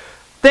 so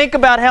think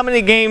about how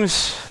many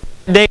games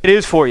a day it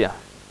is for you.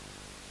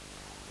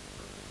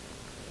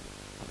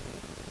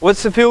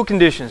 What's the field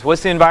conditions?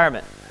 What's the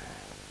environment?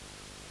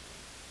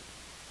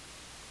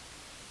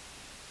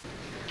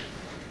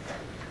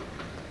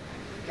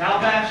 Cow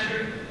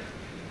pasture,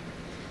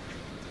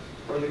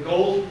 or the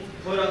goals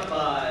put up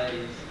by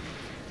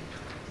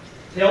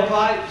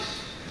tailpipes?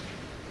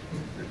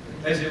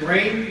 Has it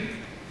rained?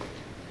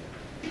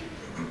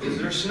 Is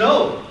there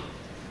snow?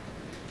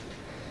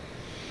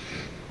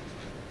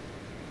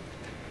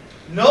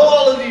 Know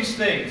all of these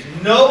things.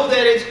 Know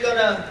that it's going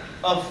to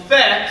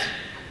affect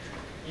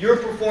your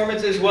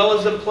performance as well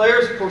as the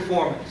player's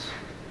performance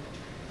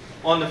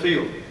on the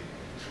field.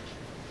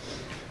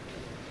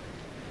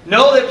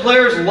 Know that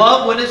players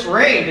love when it's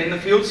rained and the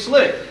field's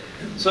slick.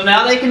 So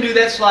now they can do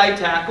that slide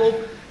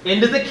tackle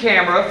into the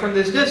camera from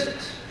this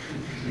distance.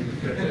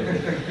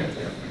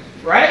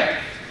 Right?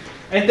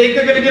 And think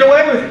they're going to get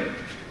away with it.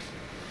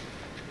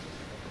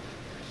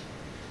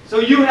 So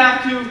you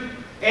have to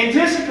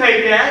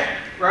anticipate that,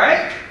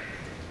 right?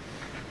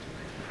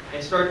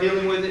 And start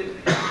dealing with it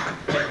at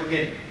the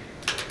beginning.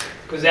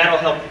 Because that'll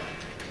help you.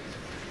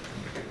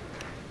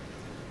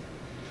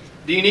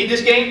 Do you need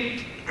this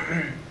game?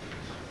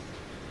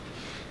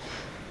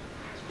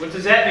 What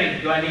does that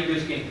mean? Do I need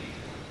this game?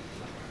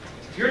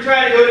 If you're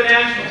trying to go to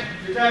nationals,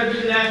 you're trying to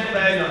do the national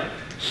bag on,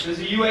 does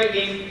the U8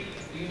 game,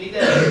 do you need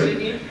that U8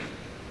 game?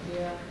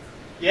 Yeah.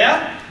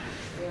 Yeah?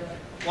 Yeah.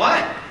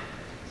 Why?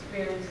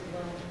 Experience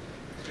level.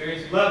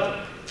 Experience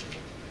level.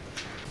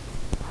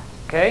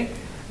 Okay?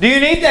 Do you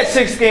need that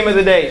 6th game of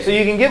the day so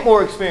you can get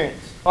more experience?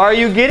 Or are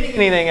you getting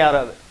anything out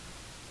of it?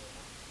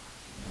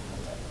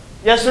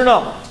 Yes or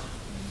no?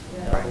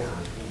 Yeah.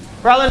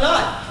 Probably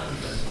not.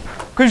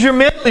 Because you're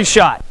mentally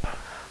shot.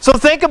 So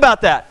think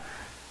about that.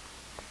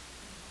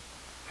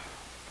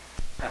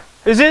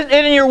 Is it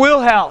in your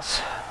wheelhouse?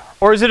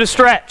 Or is it a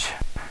stretch?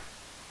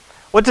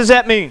 What does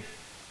that mean?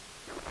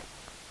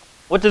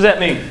 What does that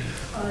mean?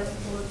 Well,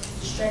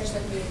 stretch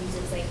that means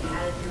it's like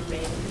out of your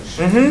range.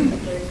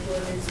 Mm-hmm. There's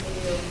when it's in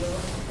your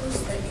wheelhouse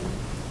that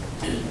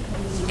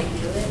you can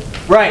do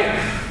it. Right.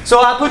 So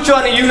I put you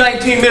on a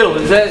U19 middle.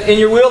 Is that in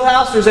your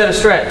wheelhouse or is that a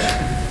stretch?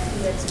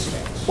 That's a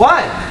stretch.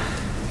 Why?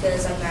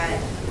 Because I'm not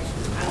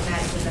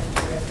good enough to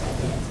ref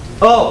that yet.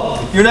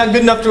 Oh, you're not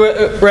good enough to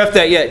ref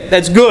that yet.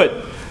 That's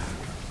good.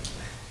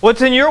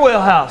 What's in your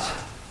wheelhouse?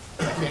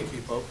 I can't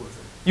keep up with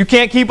it. You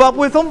can't keep up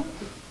with them?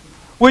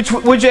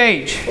 Which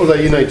age? Oh, that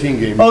U19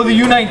 game. Oh, the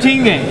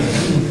U19 game.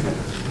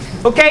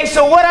 Okay,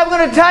 so what I'm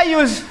going to tell you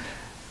is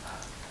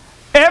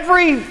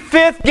every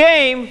 5th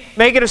game,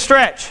 make it a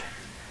stretch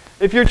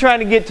if you're trying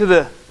to get to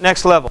the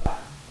next level.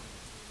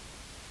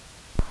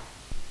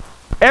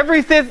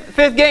 Every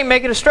fifth game,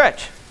 make it a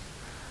stretch.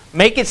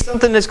 Make it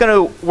something that's going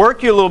to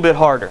work you a little bit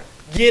harder.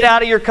 Get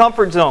out of your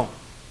comfort zone.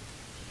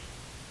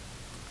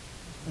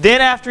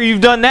 Then after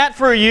you've done that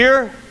for a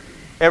year,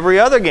 every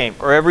other game,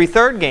 or every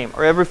 3rd game,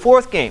 or every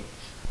 4th game,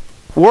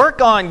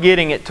 work on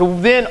getting it to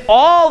win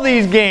all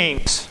these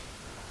games.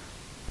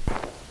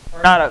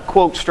 Not a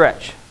quote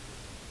stretch.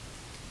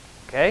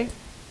 Okay?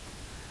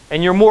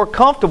 And you're more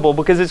comfortable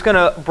because it's going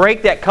to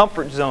break that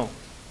comfort zone.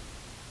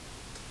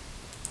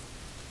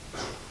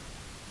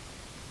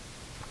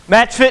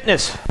 Match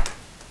fitness.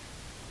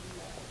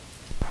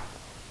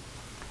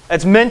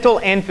 That's mental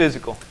and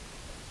physical.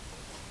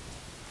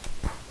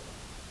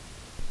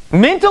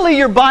 Mentally,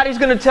 your body's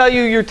going to tell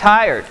you you're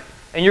tired.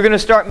 And you're going to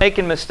start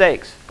making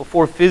mistakes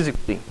before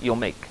physically you'll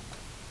make.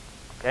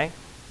 Okay?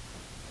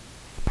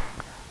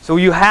 So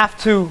you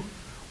have to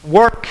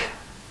work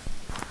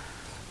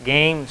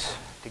games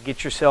to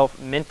get yourself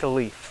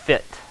mentally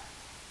fit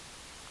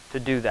to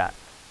do that.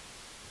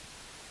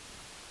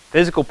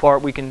 Physical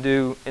part we can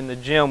do in the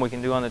gym, we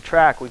can do on the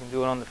track, we can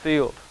do it on the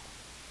field.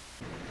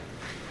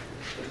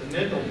 But the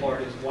mental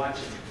part is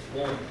watching,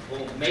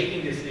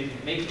 making decisions.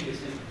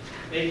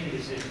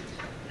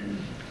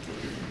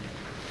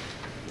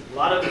 A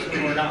lot of us,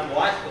 when we're not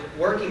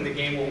working the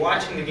game, we're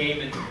watching the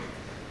game, and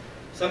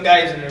some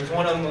guys, and there's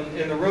one of them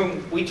in the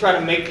room, we try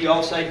to make the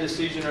offside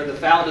decision or the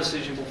foul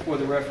decision before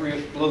the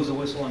referee blows the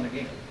whistle on the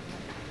game.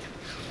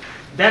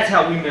 That's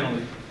how we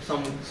mentally,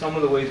 some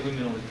of the ways we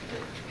mentally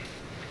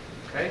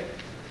prepare. Okay?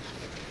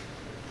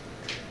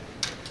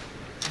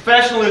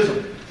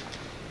 Professionalism.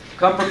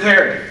 Come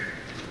prepared.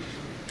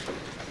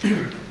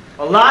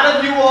 A lot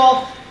of you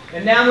all,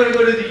 and now I'm going to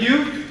go to the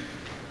youth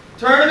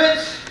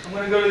tournaments. I'm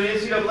going to go to the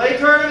NCAA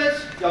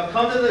tournaments. Y'all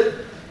come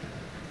to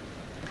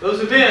those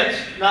events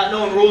not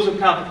knowing rules of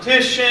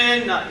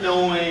competition, not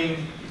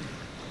knowing,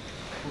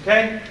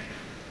 okay?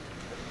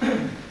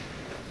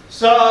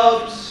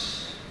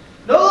 Subs.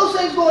 Know those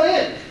things going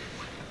in.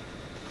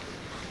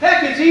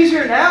 Heck, it's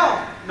easier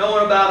now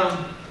knowing about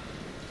them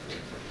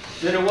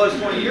than it was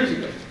 20 years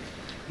ago.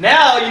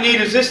 Now you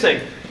need is this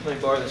thing. Let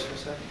me borrow this for a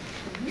second.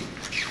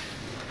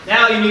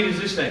 Now you need is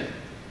this thing.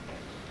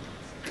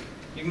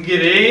 You can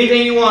get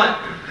anything you want.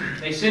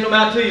 They send them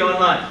out to you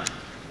online.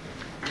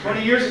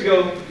 20 years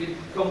ago, you'd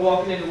come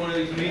walking into one of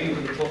these meetings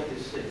and you pull up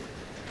this thing.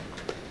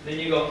 Then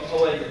you go,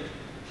 oh wait,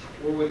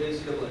 we're with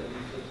NCAA.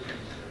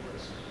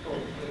 Oh,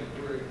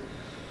 we're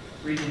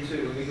Region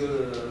 2. Let me go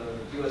to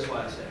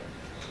USYSA.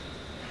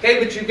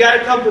 Okay, but you've got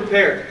to come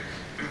prepared.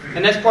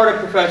 And that's part of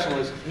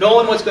professionalism.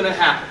 Knowing what's going to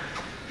happen.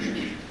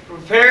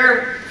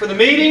 Prepare for the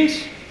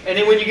meetings, and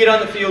then when you get on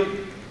the field,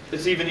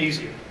 it's even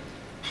easier.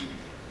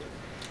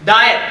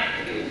 Diet.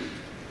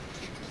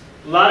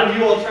 A lot of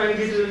you all trying to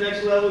get to the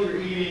next level,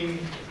 you're eating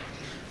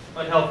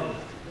unhealthy.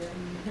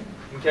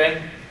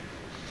 Okay?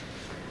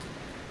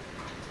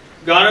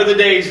 Gone are the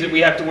days that we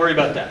have to worry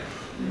about that.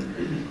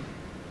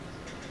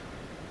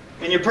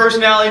 And your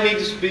personality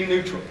needs to be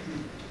neutral.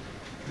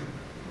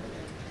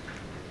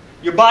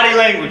 Your body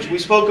language, we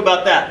spoke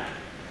about that.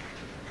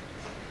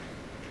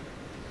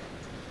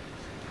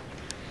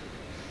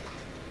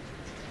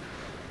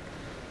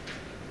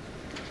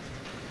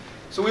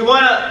 So we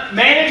want to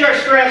manage our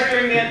stress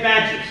during the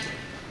matches.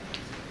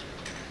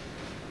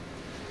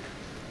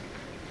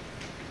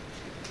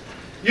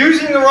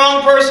 Using the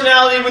wrong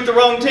personality with the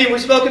wrong team. We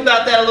spoke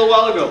about that a little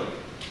while ago.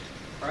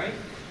 Right?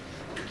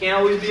 You can't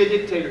always be a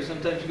dictator.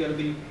 Sometimes you've got to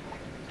be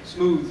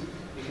smooth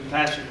and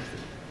compassionate.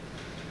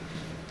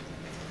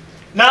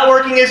 Not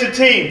working as a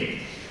team.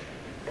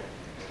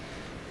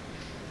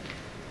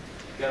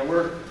 You got to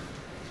work.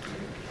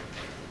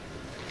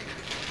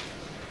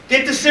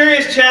 Get the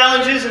serious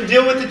challenges and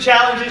deal with the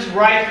challenges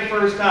right the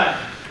first time.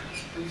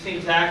 We've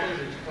seen tackles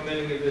that come in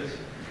and do this.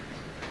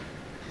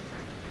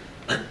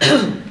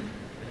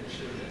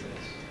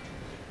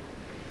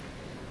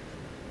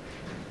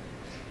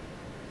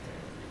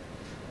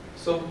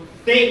 So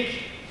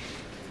think.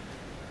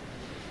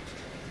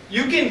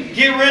 You can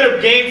get rid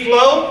of game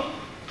flow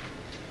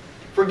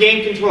for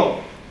game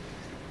control.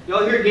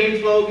 Y'all hear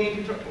game flow, game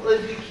control? Well,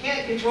 if you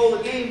can't control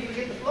the game,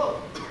 forget the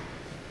flow.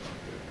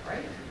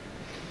 Right?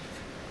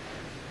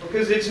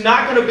 Because it's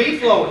not going to be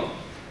flowing.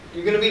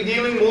 You're going to be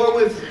dealing more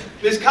with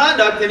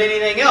misconduct than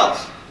anything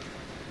else.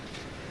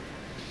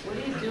 What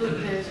do you do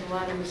if there's a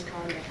lot of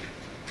misconduct?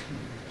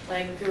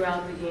 Like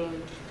throughout the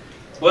game?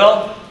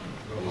 Well,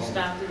 You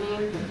stop the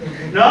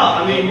game? no,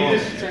 I mean, you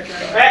just,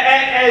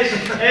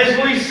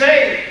 as we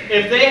say,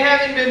 if they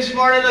haven't been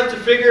smart enough to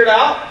figure it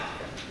out,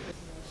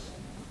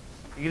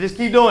 you just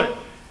keep doing it.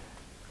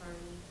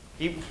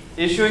 Keep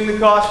issuing the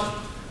caution.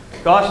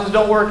 Cautions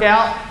don't work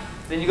out,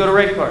 then you go to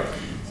red card.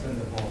 Send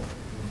them home.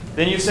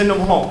 Then you send them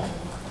home.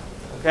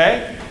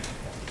 Okay?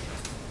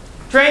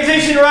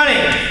 Transition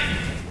running.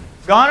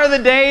 Gone are the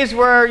days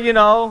where, you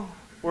know,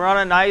 we're on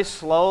a nice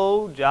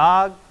slow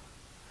jog.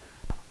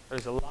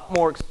 There's a lot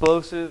more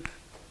explosive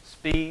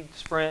speed,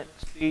 sprint,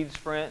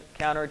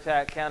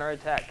 counterattack,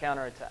 counterattack,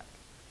 counterattack.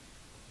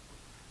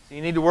 So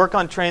you need to work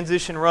on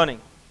transition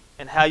running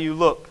and how you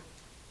look.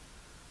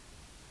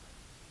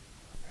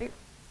 Right?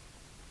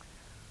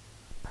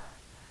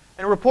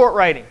 And report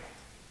writing.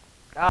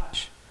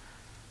 Gosh,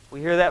 we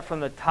hear that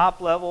from the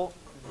top level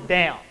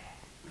down.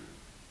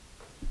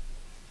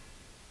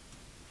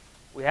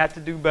 We have to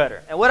do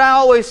better. And what I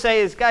always say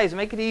is, guys,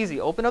 make it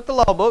easy. Open up the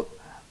law book.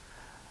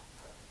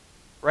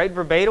 Write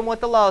verbatim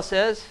what the law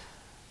says.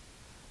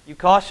 You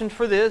cautioned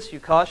for this, you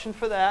cautioned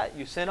for that,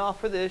 you sent off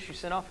for this, you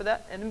sent off for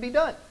that, and then be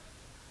done.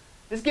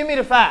 Just give me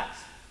the facts.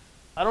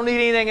 I don't need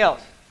anything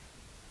else.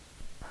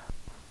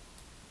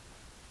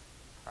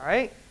 All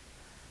right?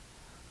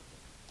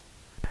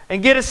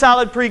 And get a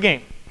solid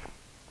pregame.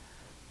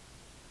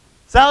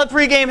 Solid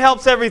pregame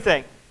helps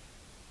everything.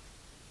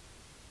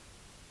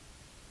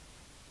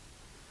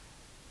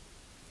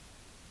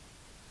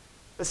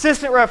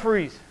 Assistant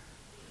referees.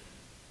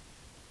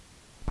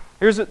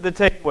 Here's the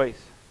takeaways.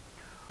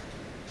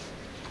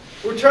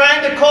 We're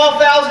trying to call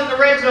fouls in the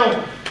red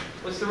zone.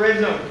 What's the red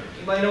zone?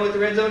 Anybody know what the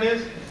red zone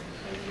is?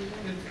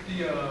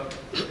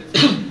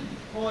 It's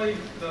calling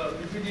the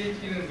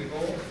repudiating the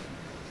goal.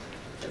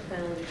 The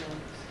penalty box.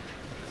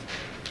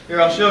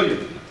 Here, I'll show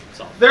you.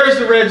 There's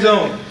the red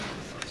zone.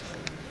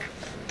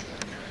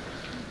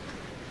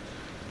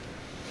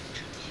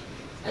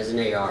 As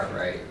an AR,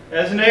 right?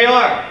 As an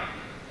AR.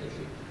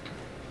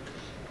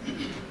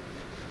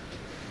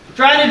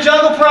 Trying to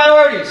juggle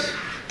priorities.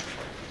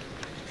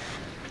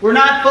 We're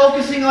not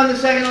focusing on the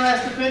second to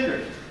last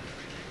defender.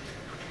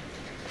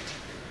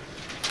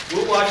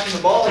 We're watching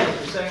the ball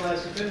if the second to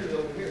last defender is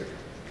over here.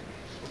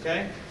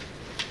 Okay?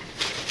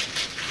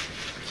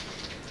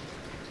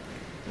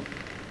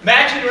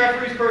 Matching the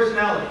referee's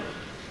personality.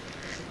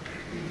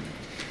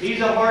 He's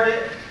a hard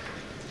hit,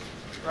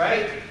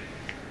 right?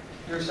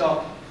 You're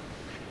soft.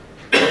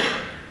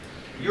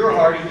 You're a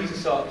hardy, he's a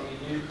softy.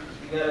 You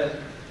gotta,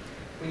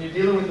 when you're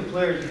dealing with the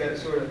players, you gotta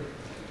sort of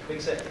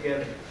mix that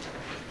together.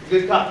 The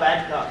good cop,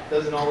 bad cop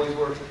doesn't always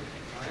work.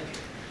 Right?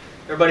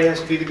 Everybody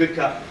has to be the good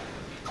cop.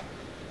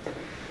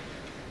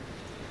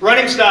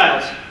 Running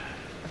styles.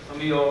 Some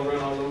of you all run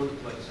all over the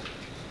place.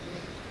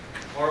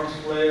 arms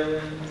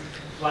flailing,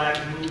 flag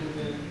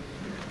movement.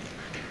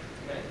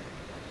 Okay.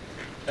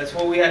 That's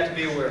what we have to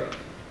be aware of.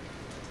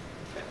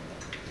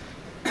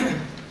 Okay.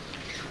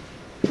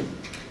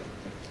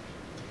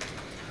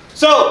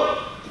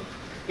 So,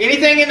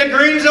 anything in the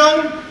green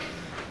zone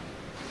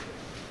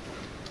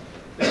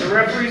that the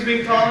referee's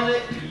been calling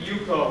it,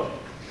 you call it.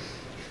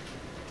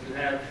 You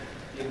have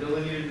the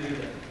ability to do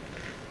that.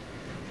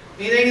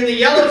 Anything in the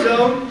yellow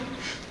zone,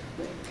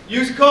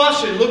 use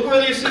caution. Look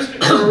where the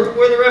assistant or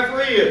where the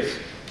referee is.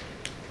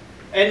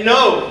 And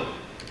no.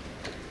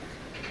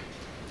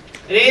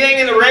 And anything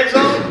in the red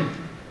zone,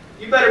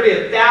 you better be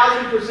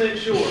 1,000%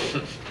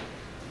 sure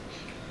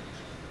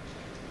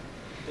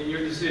in your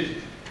decision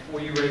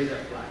before you raise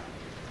that flag.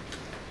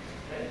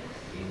 Okay?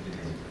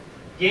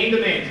 Game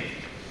demanding.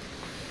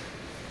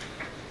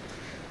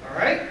 All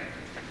right?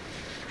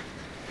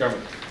 Kermit,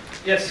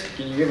 Yes.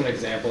 can you give an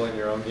example in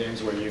your own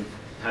games where you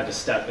had to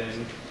step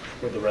in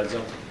with the red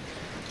zone?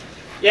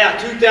 Yeah,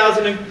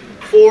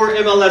 2004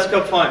 MLS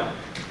Cup Final.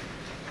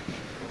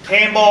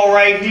 Handball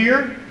right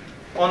here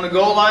on the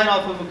goal line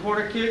off of a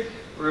corner kick.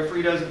 The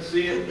referee doesn't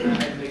see it, and I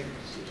had to make the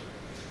decision.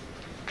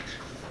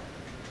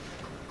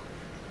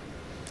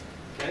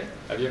 Okay?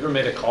 Have you ever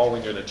made a call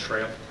when you're the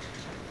trail?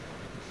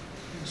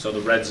 So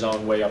the red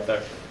zone way up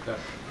there?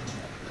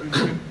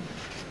 Okay.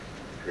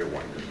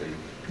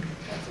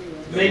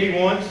 Maybe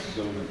once,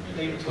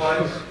 maybe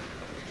twice.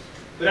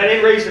 But I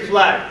didn't raise the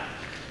flag.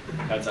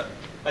 That's it.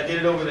 I did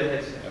it over the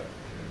headset.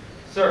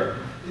 Sir,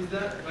 Is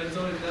that red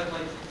zone? Is that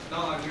like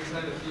not on your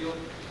side of the field?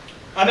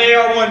 I'm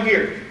AR1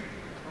 here,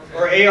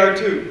 or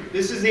AR2.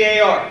 This is the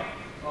AR,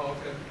 Oh,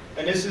 okay.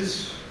 and this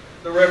is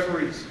the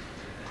referees.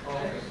 Oh,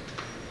 okay.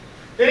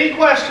 Any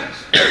questions?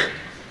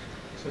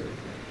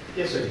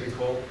 Yes, sir. Did he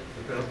call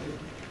the penalty?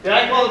 Did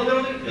I call the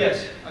penalty?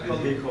 Yes. I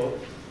called Did it. he call?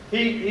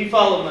 He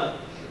followed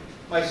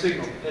my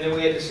signal, and then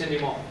we had to send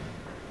him off.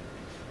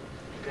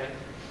 Okay.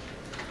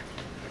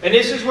 And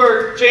this is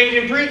where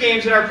changing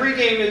pre-games, and our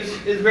pre-game is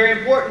very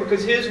important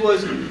because his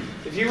was,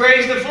 if you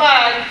raise the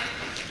flag,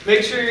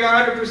 make sure you're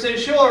 100%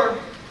 sure,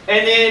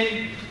 and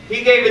then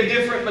he gave a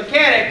different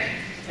mechanic,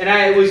 and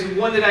it was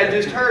one that I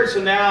just heard,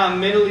 so now I'm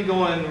mentally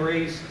going,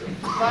 raise the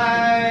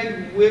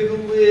flag,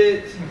 wiggle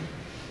it,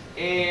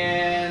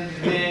 and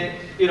then,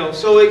 you know,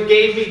 so it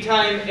gave me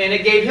time, and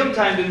it gave him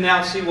time to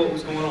now see what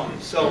was going on.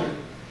 So,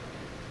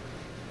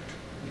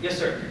 yes,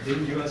 sir.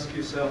 Didn't you ask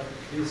yourself,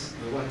 he's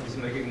the one who's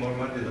making more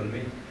money than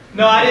me?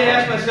 No, I didn't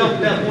ask myself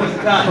at that point in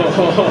time.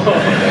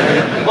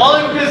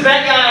 Only because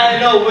that guy I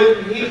know,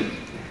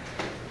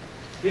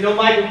 you know,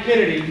 Michael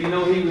Kennedy, you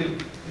know, he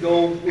would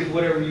go with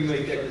whatever you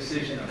make that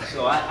decision of.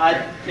 So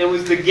it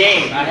was the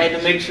game. I had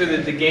to make sure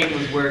that the game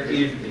was where it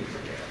needed to be.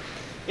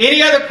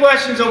 Any other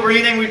questions over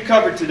anything we've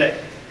covered today?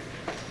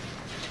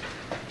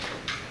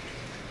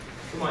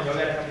 Come on, y'all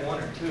gotta have one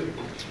or two.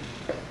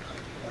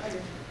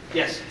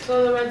 Yes,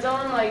 So the red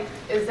zone, like,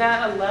 is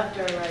that a left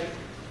or right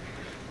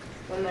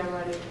when they're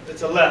running?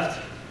 it's a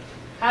left.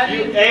 How do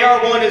you?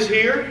 AR1 is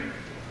here,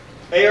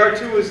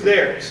 AR2 is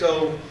there.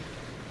 So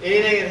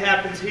anything that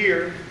happens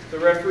here, the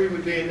referee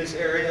would be in this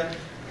area.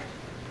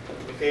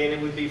 Okay, and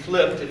it would be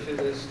flipped if it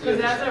was. Because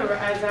as I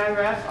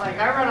ref, like,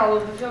 I run all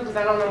over the field because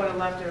I don't know what a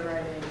left or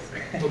right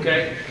is.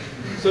 Okay,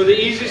 so the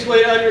easiest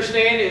way to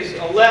understand is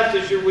a left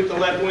is you're with the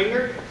left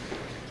winger,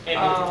 and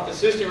the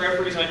assistant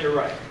referee's on your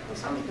right. Well,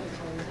 somebody can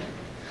tell me that.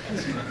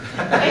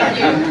 Thank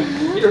you.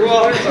 You're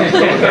welcome.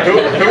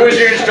 Who was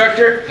your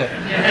instructor?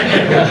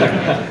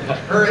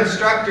 Her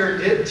instructor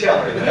did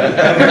tell her that.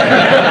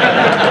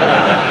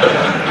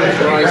 Thank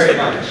you very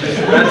much.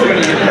 That's when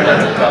you get that.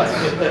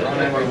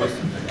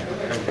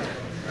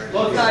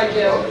 Both sides,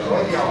 Joe.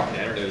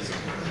 There it is.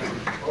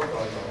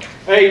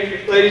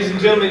 Hey, ladies and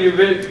gentlemen, you're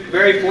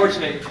very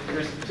fortunate.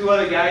 There's two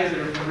other guys that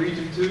are from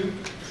Region 2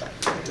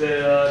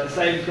 that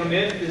decided to come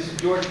in. This is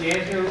George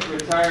Gantner,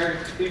 retired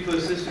FIFA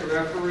assistant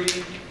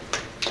referee.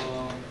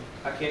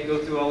 I can't go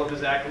through all of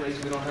his accolades.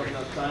 We don't have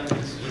enough time.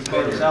 This is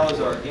Ricardo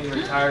Salazar, again,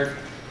 retired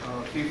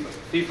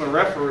FIFA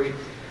referee.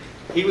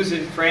 He was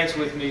in France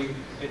with me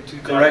in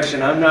 2000.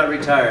 Correction, I'm not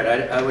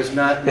retired. I was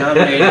not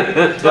nominated.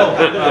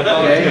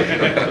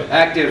 Okay.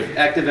 Active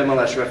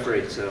MLS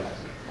referee, so.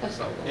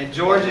 And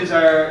George is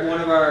one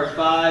of our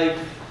 5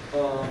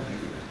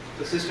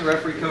 assistant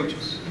referee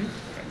coaches.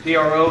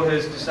 PRO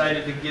has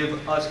decided to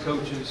give us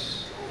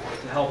coaches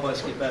to help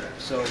us get better.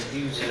 So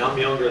he's. And I'm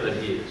younger than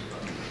he is.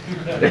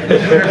 Oh,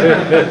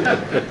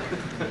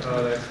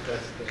 that's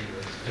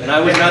dangerous. And I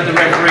was not the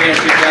referee in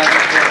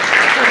 2004.